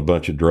aren't on a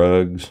bunch of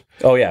drugs.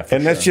 Oh, yeah.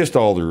 And that's just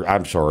all there.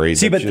 I'm sorry.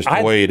 That's just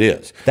the way it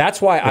is.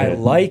 That's why I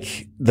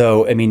like,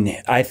 though,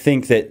 I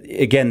think that,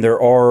 again,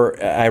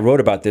 I wrote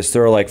about this.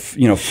 There are like,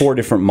 4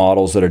 different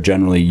models that are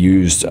generally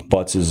used.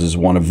 Butts's is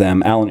one of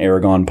them. Alan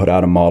Aragon put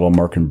out a model.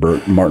 Martin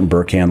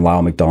Burkhan,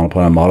 Lyle McDonald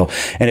put out a model.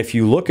 And if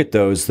you look at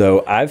those,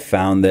 though, I've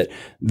found that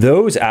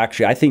those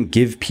actually, I think,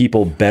 give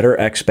people better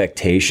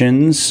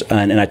expectations.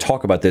 And I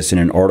talk about this in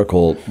an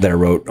article that I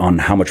wrote on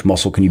how much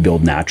muscle can you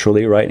build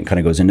naturally, right? And kind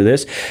of goes into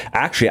this.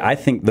 Actually, I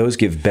think those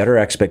give better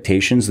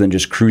expectations than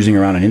just cruising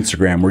around on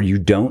Instagram where you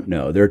don't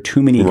know. There are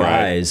too many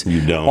guys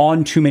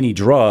on too many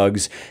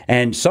drugs,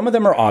 and some of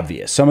them are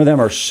obvious. Some of them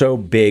are so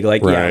big.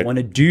 Like, when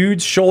a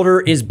dude's shoulder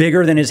is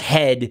bigger than his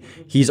head,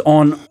 he's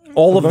on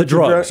all of the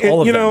drugs.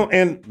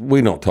 And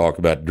we don't talk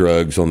about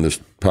drugs on this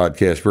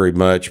podcast very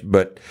much,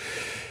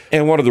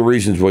 and one of the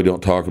reasons we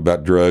don't talk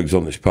about drugs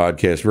on this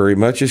podcast very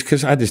much is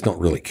because I just don't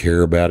really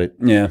care about it.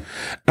 Yeah.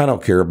 I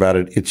don't care about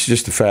it. It's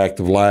just a fact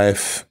of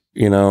life. I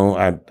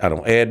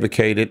don't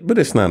advocate it, but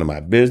it's none of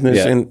my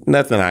business, and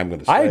nothing I'm going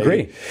to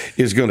say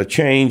is going to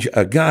change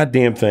a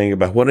goddamn thing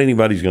about what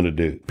anybody's going to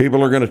do.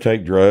 People are going to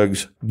take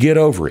drugs. Get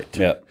over it,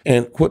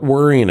 and quit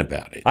worrying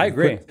about it. I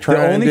agree. Quit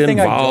trying to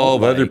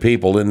involve other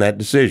people in that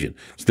decision.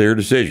 It's their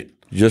decision.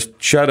 Just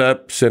shut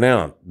up, sit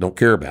down. Don't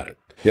care about it.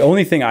 The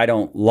only thing I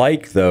don't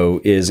like, though,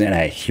 is, and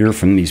I hear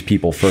from these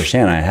people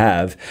firsthand, I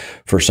have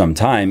for some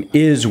time,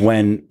 is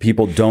when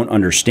people don't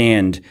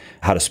understand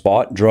how to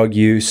spot drug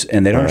use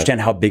and they don't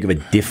understand how big of a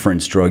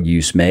difference drug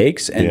use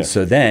makes. And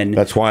so then...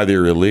 That's why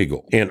they're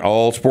illegal. In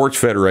all sports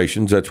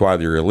federations, that's why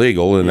they're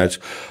illegal. And that's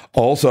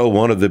also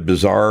one of the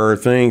bizarre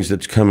things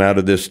that's come out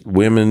of this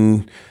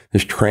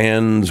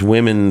trans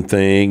women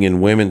thing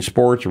in women's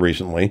sports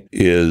recently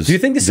is... Do you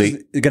think this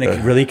is going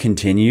to really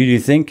continue? Do you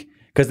think...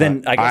 Because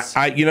then I guess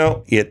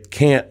it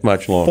can't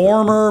much longer.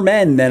 former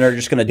men then are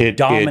just going to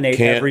dominate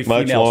can't every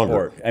much female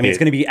longer. sport. I mean, it's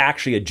going to be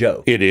actually a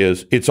joke. It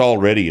is. It's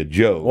already a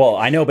joke. Well,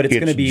 I know, but it's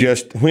going to be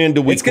just when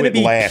do we it's going to quit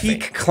be laughing?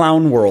 peak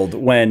clown world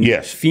when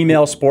Yes.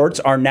 female sports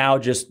are now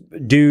just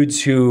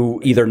dudes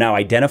who either now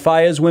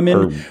identify as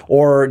women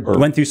or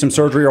went through some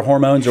surgery or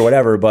hormones or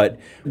whatever. But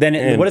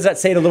then what does that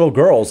say to little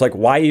girls? Like,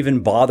 why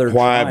even bother?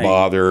 Why trying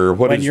bother?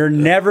 When you're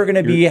never going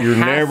to be You're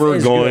half never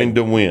as going good.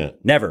 to win.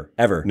 Never,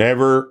 ever.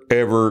 Never,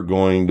 ever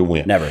going to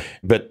win. Never.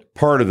 But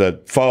part of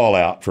the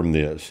fallout from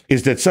this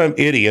is that some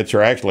idiots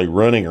are actually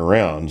running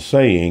around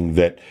saying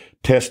that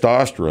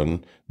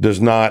testosterone does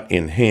not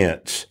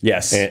enhance.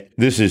 Yes. And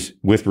this is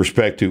with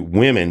respect to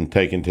women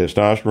taking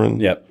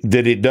testosterone. Yep.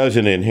 That it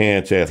doesn't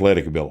enhance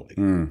athletic ability.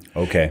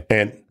 Okay.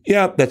 And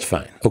yeah, that's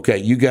fine. Okay,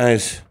 you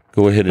guys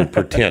go ahead and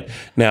pretend.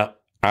 Now,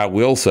 I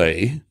will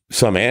say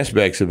some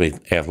aspects of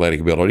athletic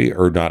ability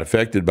are not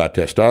affected by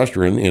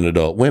testosterone in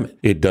adult women.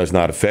 It does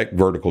not affect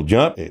vertical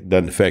jump. It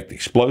doesn't affect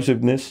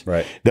explosiveness.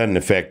 Right. Doesn't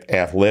affect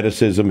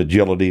athleticism,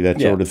 agility, that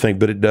sort of thing.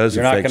 But it does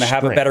You're not affect going to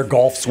have a strength. better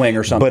golf swing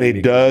or something. But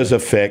it does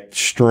affect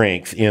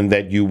strength in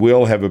that you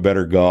will have a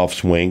better golf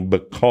swing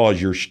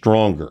because you're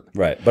stronger.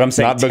 Right. But I'm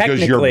saying not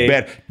because you're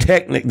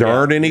better. There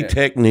aren't any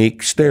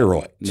technique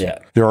steroids. Yeah.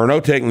 There are no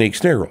technique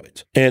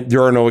steroids. And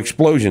there are no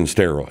explosion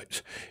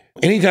steroids.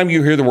 Anytime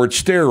you hear the word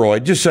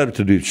steroid, just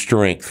substitute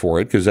strength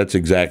for it because that's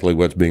exactly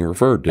what's being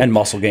referred to. And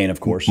muscle gain, of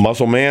course.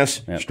 Muscle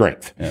mass,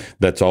 strength. Yep.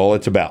 That's all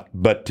it's about.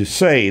 But to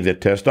say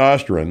that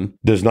testosterone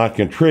does not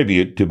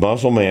contribute to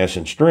muscle mass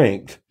and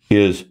strength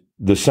is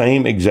the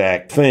same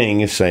exact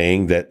thing as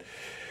saying that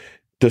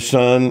the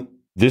sun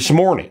just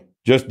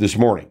this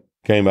morning,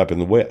 came up in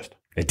the west.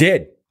 It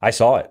did. I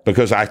saw it.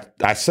 Because I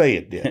say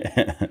it did.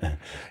 And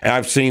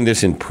I've seen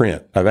this in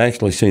print. I've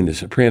actually seen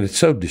this in print. It's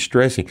so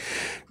distressing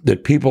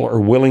that people are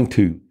willing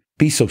to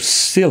be so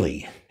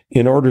silly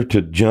in order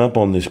to jump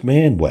on this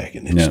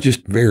bandwagon. It's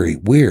just very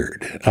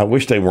weird. I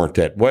wish they weren't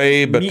that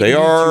way, but they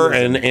are,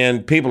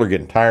 and people are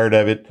getting tired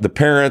of it. The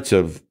parents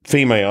of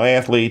female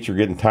athletes are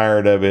getting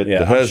tired of it.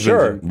 The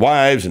husbands and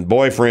wives and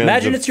boyfriends.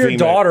 Imagine it's your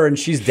daughter and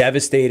she's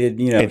devastated,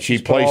 and she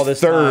placed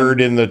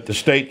third in the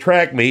state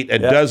track meet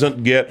and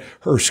doesn't get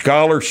her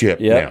scholarship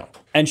now.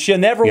 And she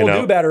never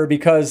will do better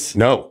because...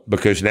 No,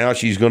 because now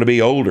she's going to be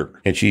older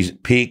and she's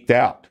peaked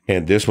out.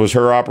 And this was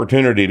her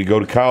opportunity to go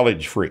to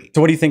college free.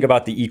 So what do you think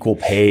about the equal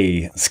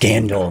pay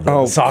scandal,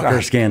 the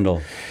soccer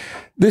scandal?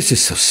 This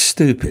is so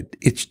stupid.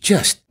 It's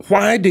just,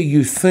 why do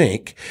you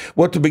think,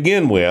 well, to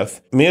begin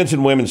with, men's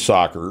and women's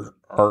soccer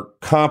are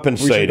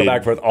compensated. We should go back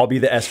and forth. I'll be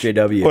the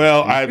SJW.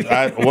 Well,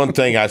 one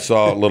thing I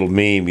saw a little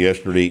meme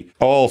yesterday,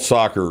 all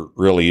soccer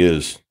really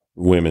is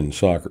women's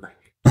soccer.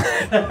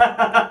 I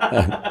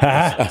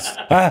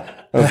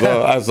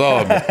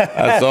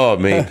saw a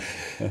meme.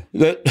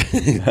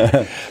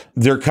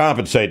 Their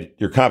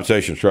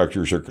compensation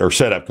structures are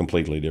set up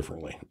completely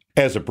differently.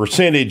 As a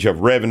percentage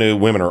of revenue,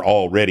 women are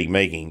already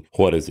making,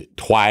 what is it,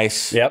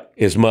 twice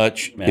as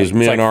much as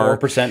men are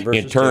 4%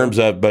 versus in terms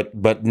of,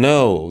 but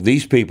no,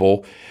 these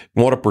people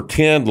want to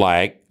pretend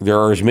like there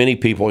are as many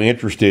people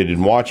interested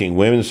in watching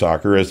women's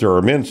soccer as there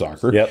are men's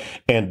soccer,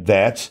 and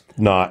that's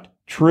not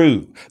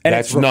true. And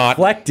that's not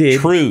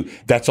true.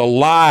 That's a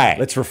lie.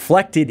 It's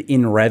reflected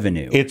in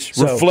revenue. It's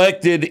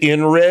reflected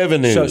in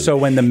revenue. So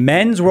when the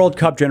men's World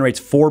Cup generates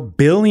 $4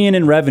 billion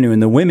in revenue,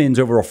 and the women's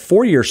over a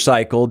 4-year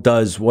cycle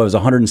does what was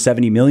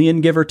 170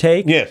 million, give or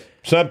take. Yes,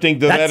 something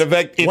to that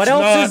effect. What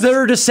else is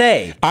there to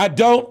say? I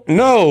don't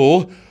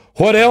know.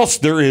 What else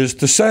there is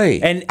to say?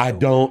 And I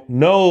don't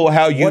know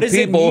how you people. What does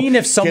it mean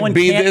if someone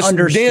can't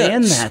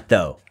understand that,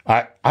 though?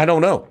 I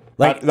don't know.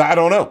 I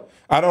don't know.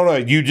 I don't know.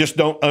 You just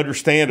don't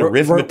understand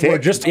arithmetic. We're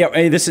just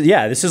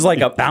this is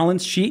like a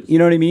balance sheet. You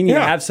know what I mean? You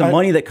have some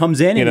money that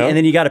comes in, and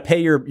then you got to pay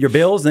your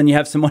bills. Then you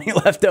have some money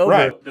left over.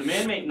 Right. The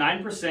men make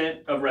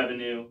 9% of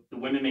revenue. The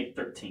women make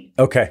 13%.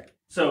 Okay.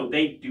 So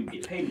they do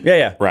get paid more.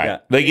 Yeah. Right. Yeah.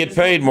 They get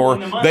paid more.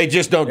 They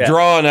just don't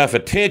draw enough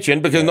attention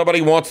because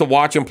nobody wants to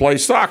watch them play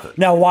soccer.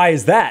 Now, why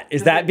is that?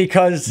 Is that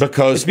because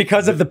it's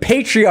because of the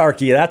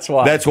patriarchy? That's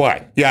why. That's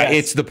why. Yeah,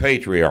 it's the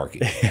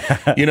patriarchy.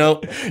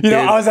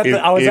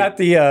 I was at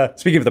the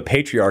speaking of the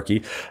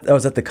patriarchy, I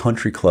was at the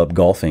country club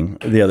golfing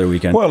the other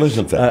weekend. Well,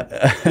 isn't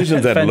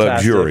that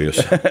luxurious?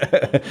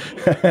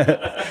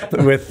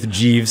 With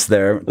Jeeves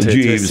there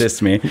to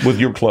assist me with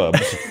your clubs.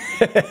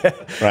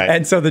 Right.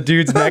 And so the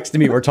dudes next to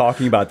me were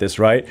talking about this,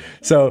 right?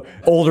 So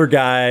older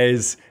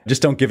guys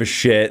just don't give a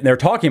shit. And they're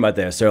talking about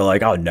this. They're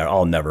like, I'll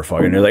never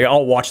fucking. They're like,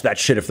 I'll watch that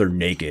shit if they're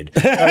naked.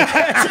 So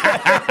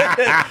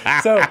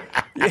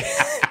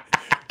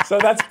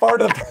that's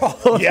part of the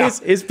problem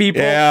is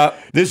people. Yeah,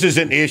 this is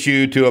an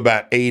issue to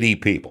about 80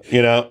 people.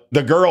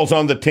 The girls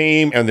on the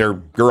team and their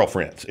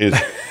girlfriends.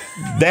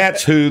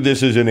 That's who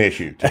this is an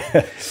issue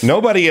to.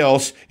 Nobody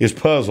else is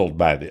puzzled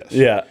by this.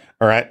 Yeah.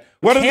 All right.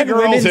 What do the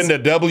girls in the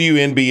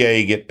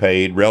WNBA get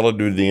paid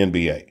relative to the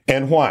NBA?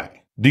 And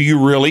why? Do you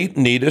really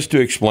need us to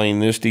explain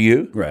this to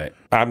you? Right.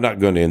 I'm not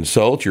going to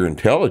insult your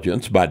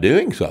intelligence by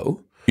doing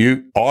so.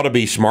 You ought to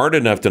be smart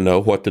enough to know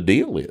what the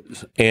deal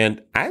is.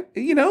 And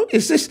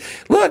is this,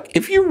 look,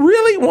 if you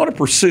really want to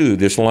pursue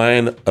this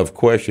line of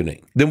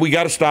questioning, then we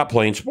got to stop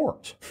playing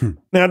sports.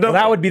 Now,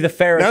 that would be the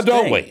fairest Now,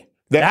 don't thing. we?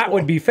 That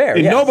would be fair.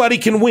 And Yes. nobody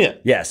can win.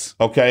 Yes.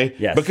 Okay?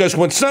 Yes. Because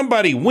when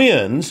somebody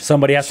wins,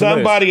 Somebody has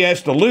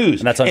to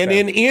lose. And that's unfair. And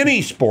in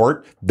any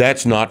sport,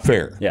 that's not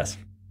fair. Yes.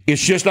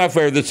 It's just not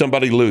fair that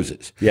somebody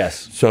loses.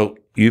 Yes. So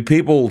you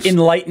people's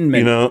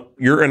enlightenment.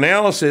 Your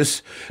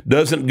analysis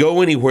doesn't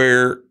go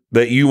anywhere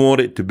that you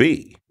want it to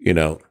be.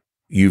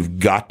 You've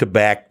got to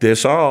back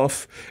this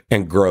off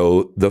and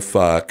grow the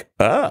fuck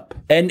up.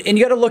 And you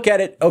got to look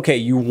at it. Okay,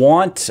 you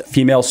want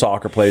female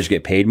soccer players to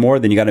get paid more,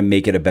 then you got to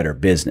make it a better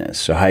business.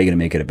 So how are you going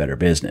to make it a better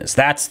business?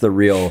 That's the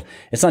real.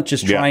 It's not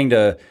just trying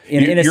to.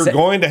 You're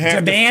going to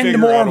have demand to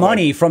more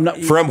money from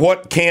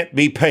what can't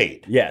be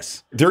paid.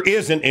 Yes, there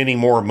isn't any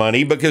more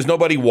money because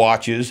nobody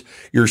watches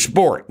your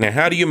sport. Now,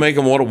 how do you make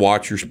them want to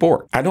watch your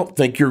sport? I don't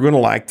think you're going to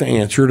like the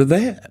answer to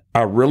that.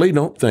 I really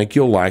don't think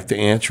you'll like the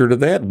answer to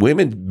that.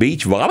 Women's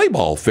beach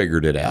volleyball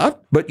figured it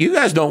out, but you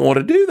guys don't want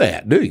to do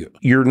that, do you?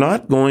 You're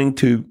not going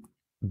to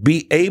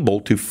be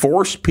able to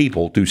force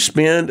people to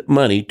spend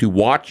money to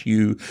watch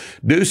you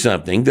do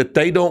something that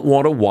they don't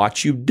want to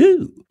watch you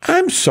do.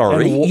 I'm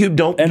sorry, you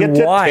don't get to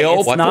tell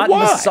it's what not to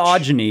watch.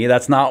 misogyny.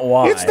 That's not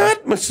why. It's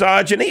not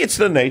misogyny. It's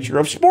the nature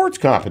of sports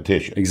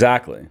competition.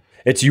 Exactly.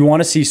 It's you want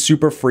to see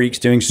super freaks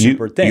doing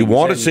super things. You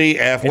want to see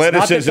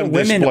athleticism It's not that the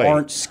women displayed.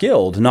 aren't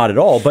skilled, not at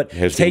all. But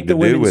take the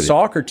women's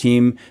soccer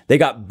team; they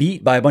got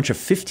beat by a bunch of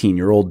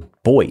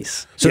 15-year-old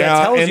boys. So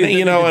that tells you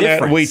the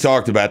difference. We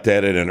talked about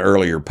that in an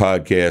earlier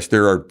podcast.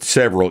 There are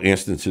several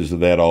instances of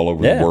that all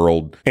over the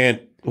world,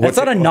 and it's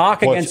not a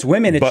knock against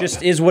women. It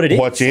just is what it is.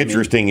 What's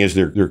interesting is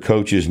their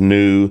coaches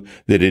knew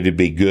that it'd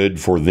be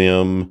good for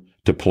them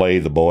to play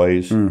the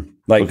boys.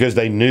 Because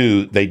they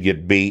knew they'd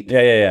get beat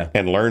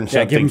and learn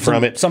something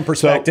from it. Some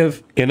perspective.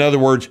 So, in other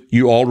words,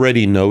 you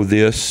already know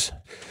this,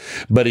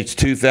 but it's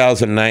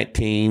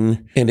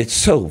 2019, and it's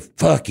so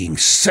fucking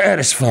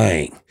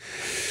satisfying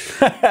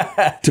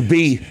to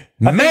be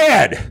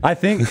mad. I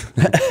think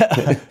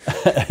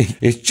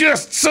it's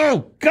just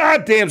so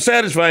goddamn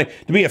satisfying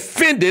to be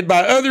offended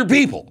by other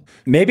people.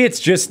 Maybe it's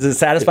just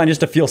satisfying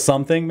just to feel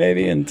something,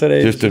 maybe in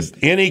today's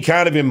any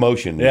kind of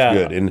emotion is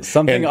good, and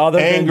something and other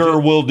than anger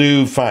will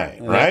do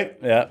fine, right?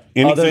 Yeah,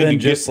 anything other than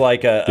just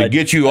like to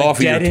get you off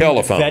of your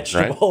telephone,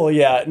 vegetable,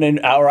 right?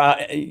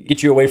 and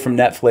get you away from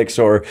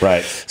Netflix or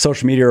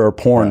social media or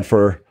porn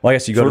for. Well, I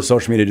guess you go to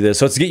social media to do this,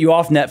 so it's to get you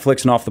off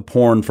Netflix and off the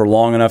porn for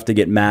long enough to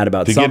get mad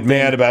about something. Get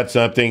mad about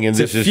something, and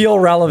feel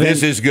relevant.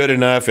 This is good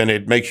enough, and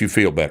it makes you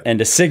feel better, and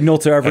to signal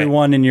to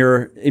everyone in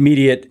your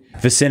immediate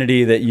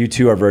vicinity that you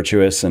too are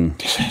virtuous. And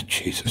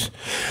Jesus,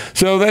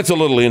 so that's a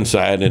little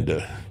insight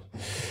into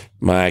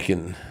Mike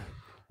and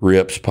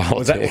Rip's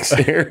politics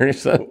here.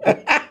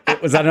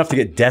 Was that enough to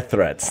get death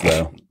threats,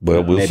 though?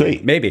 Well, we'll see.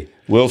 Maybe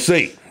we'll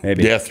see.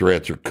 Maybe death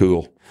threats are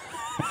cool.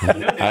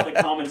 Now the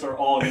comments are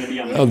all going to be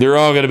on the they're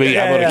all going to be,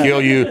 I'm going to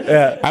kill you.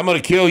 I'm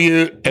going to kill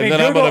you, and then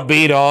Google, I'm going to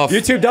beat off.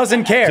 YouTube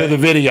doesn't care. To the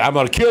video. I'm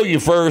going to kill you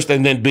first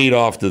and then beat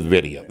off to the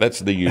video. That's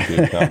the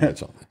YouTube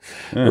comments on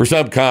it. Or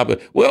some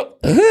comment. Well,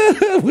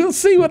 we'll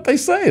see what they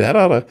say. That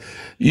ought to,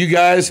 you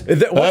guys,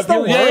 what's the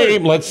your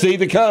game. Let's see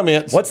the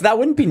comments. That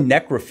wouldn't be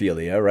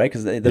necrophilia, right?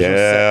 Because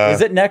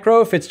is it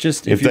necro if it's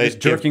just if you're just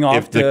jerking off?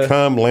 If the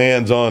cum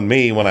lands on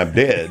me when I'm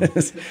dead.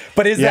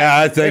 But is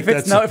I that think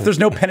if there's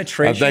no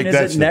penetration,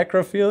 is it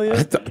necrophilia?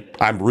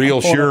 I'm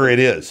real sure it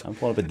is. I'm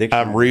pulling up a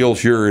dictionary. I'm real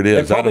sure it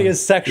is. It probably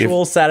is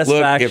sexual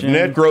satisfaction.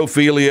 Look, if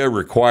necrophilia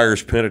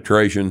requires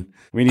penetration,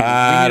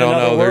 I don't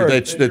know.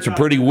 That's a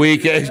pretty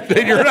weak.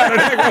 You're not a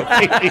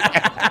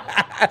necrophilia.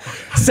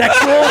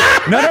 Sexual?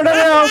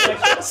 No.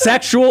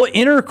 Sexual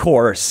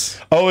intercourse.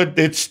 Oh,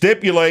 it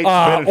stipulates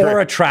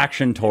or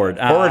attraction toward.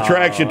 Or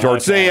attraction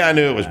toward. See, I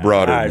knew it was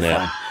broader than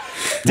that.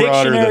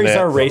 Dictionaries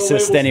are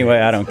racist anyway.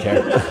 I don't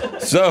care.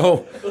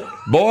 So,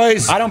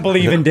 boys, I don't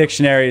believe in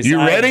dictionaries. You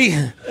ready?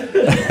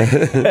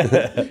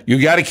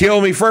 You got to kill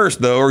me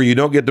first, though, or you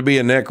don't get to be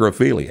a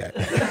necrophiliac.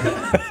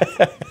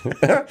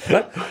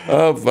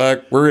 Oh,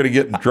 fuck. We're going to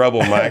get in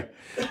trouble, Mike.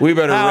 We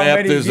better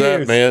wrap this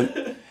up,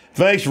 man.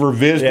 Thanks for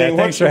visiting.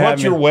 What's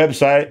your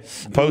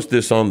website? Post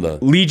this on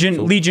the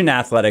Legion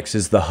Athletics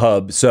is the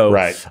hub. So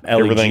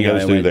everything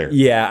goes through there.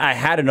 Yeah, I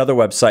had another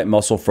website,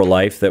 Muscle for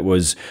Life, that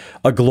was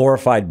a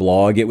glorified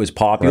blog. It was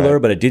popular,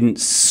 but it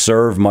didn't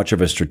serve much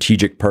of a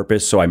strategic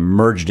purpose. So I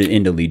merged it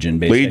into Legion.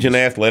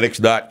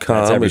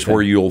 LegionAthletics.com is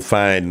where you'll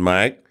find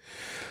Mike.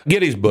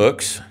 Get his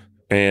books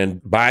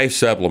and buy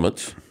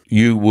supplements.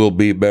 You will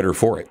be better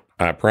for it.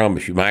 I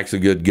promise you. Mike's a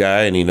good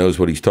guy, and he knows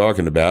what he's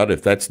talking about.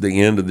 If that's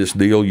the end of this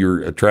deal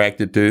you're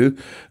attracted to,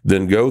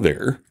 then go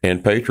there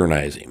and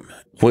patronize him.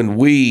 When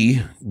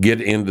we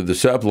get into the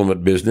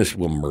supplement business,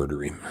 we'll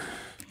murder him.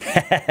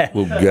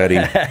 We'll gut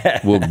him.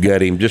 We'll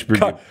gut him. Just be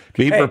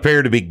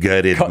prepared to be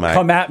gutted, Mike.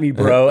 Come at me,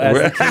 bro, as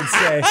the kids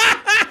say.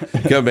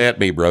 Come at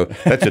me, bro.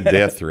 That's a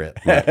death threat,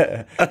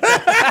 Mike.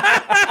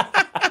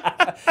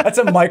 That's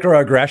a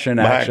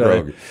microaggression,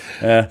 actually.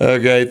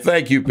 Okay.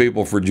 Thank you,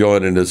 people, for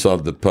joining us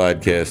on the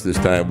podcast this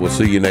time. We'll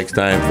see you next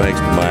time. Thanks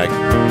to Mike.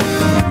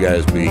 You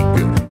guys be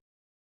good.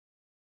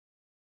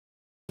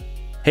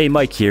 Hey,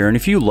 Mike here, and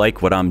if you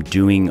like what I'm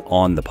doing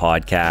on the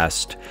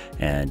podcast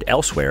and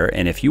elsewhere,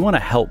 and if you want to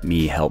help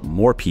me help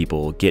more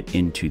people get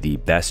into the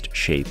best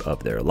shape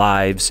of their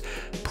lives,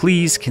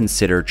 please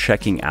consider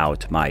checking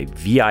out my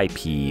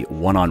VIP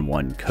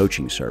one-on-one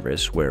coaching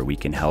service where we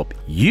can help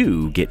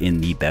you get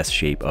in the best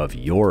shape of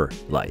your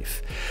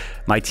life.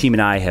 My team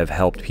and I have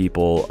helped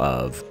people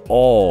of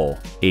all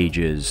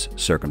ages,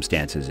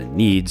 circumstances, and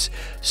needs.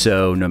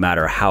 So no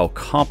matter how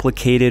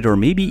complicated or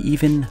maybe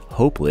even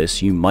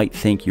hopeless you might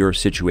think your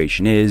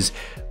situation is,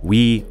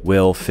 we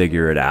will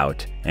figure it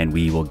out and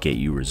we will get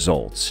you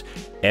results.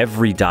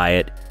 Every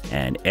diet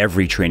and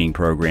every training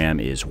program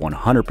is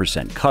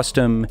 100%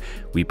 custom.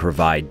 We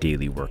provide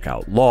daily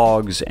workout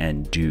logs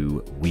and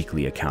do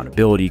weekly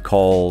accountability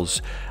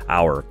calls.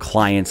 Our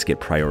clients get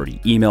priority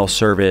email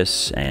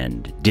service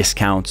and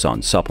discounts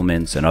on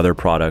supplements and other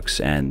products,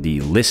 and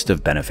the list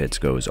of benefits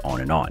goes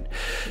on and on.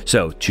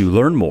 So to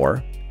learn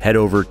more, head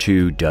over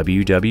to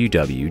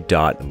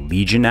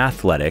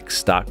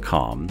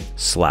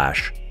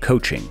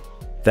www.legionathletics.com/coaching.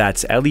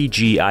 That's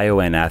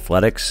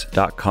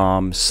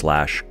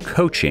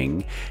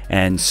legionathletics.com/coaching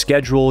and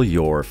schedule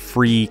your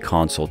free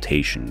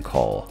consultation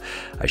call.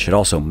 I should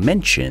also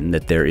mention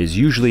that there is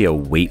usually a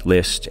wait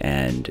list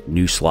and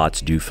new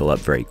slots do fill up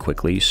very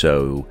quickly.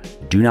 So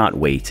do not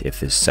wait. If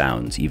this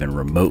sounds even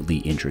remotely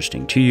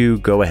interesting to you,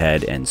 go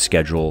ahead and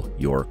schedule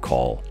your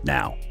call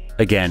now.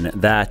 Again,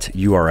 that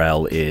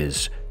URL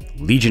is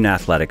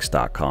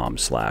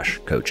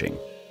legionathletics.com/coaching.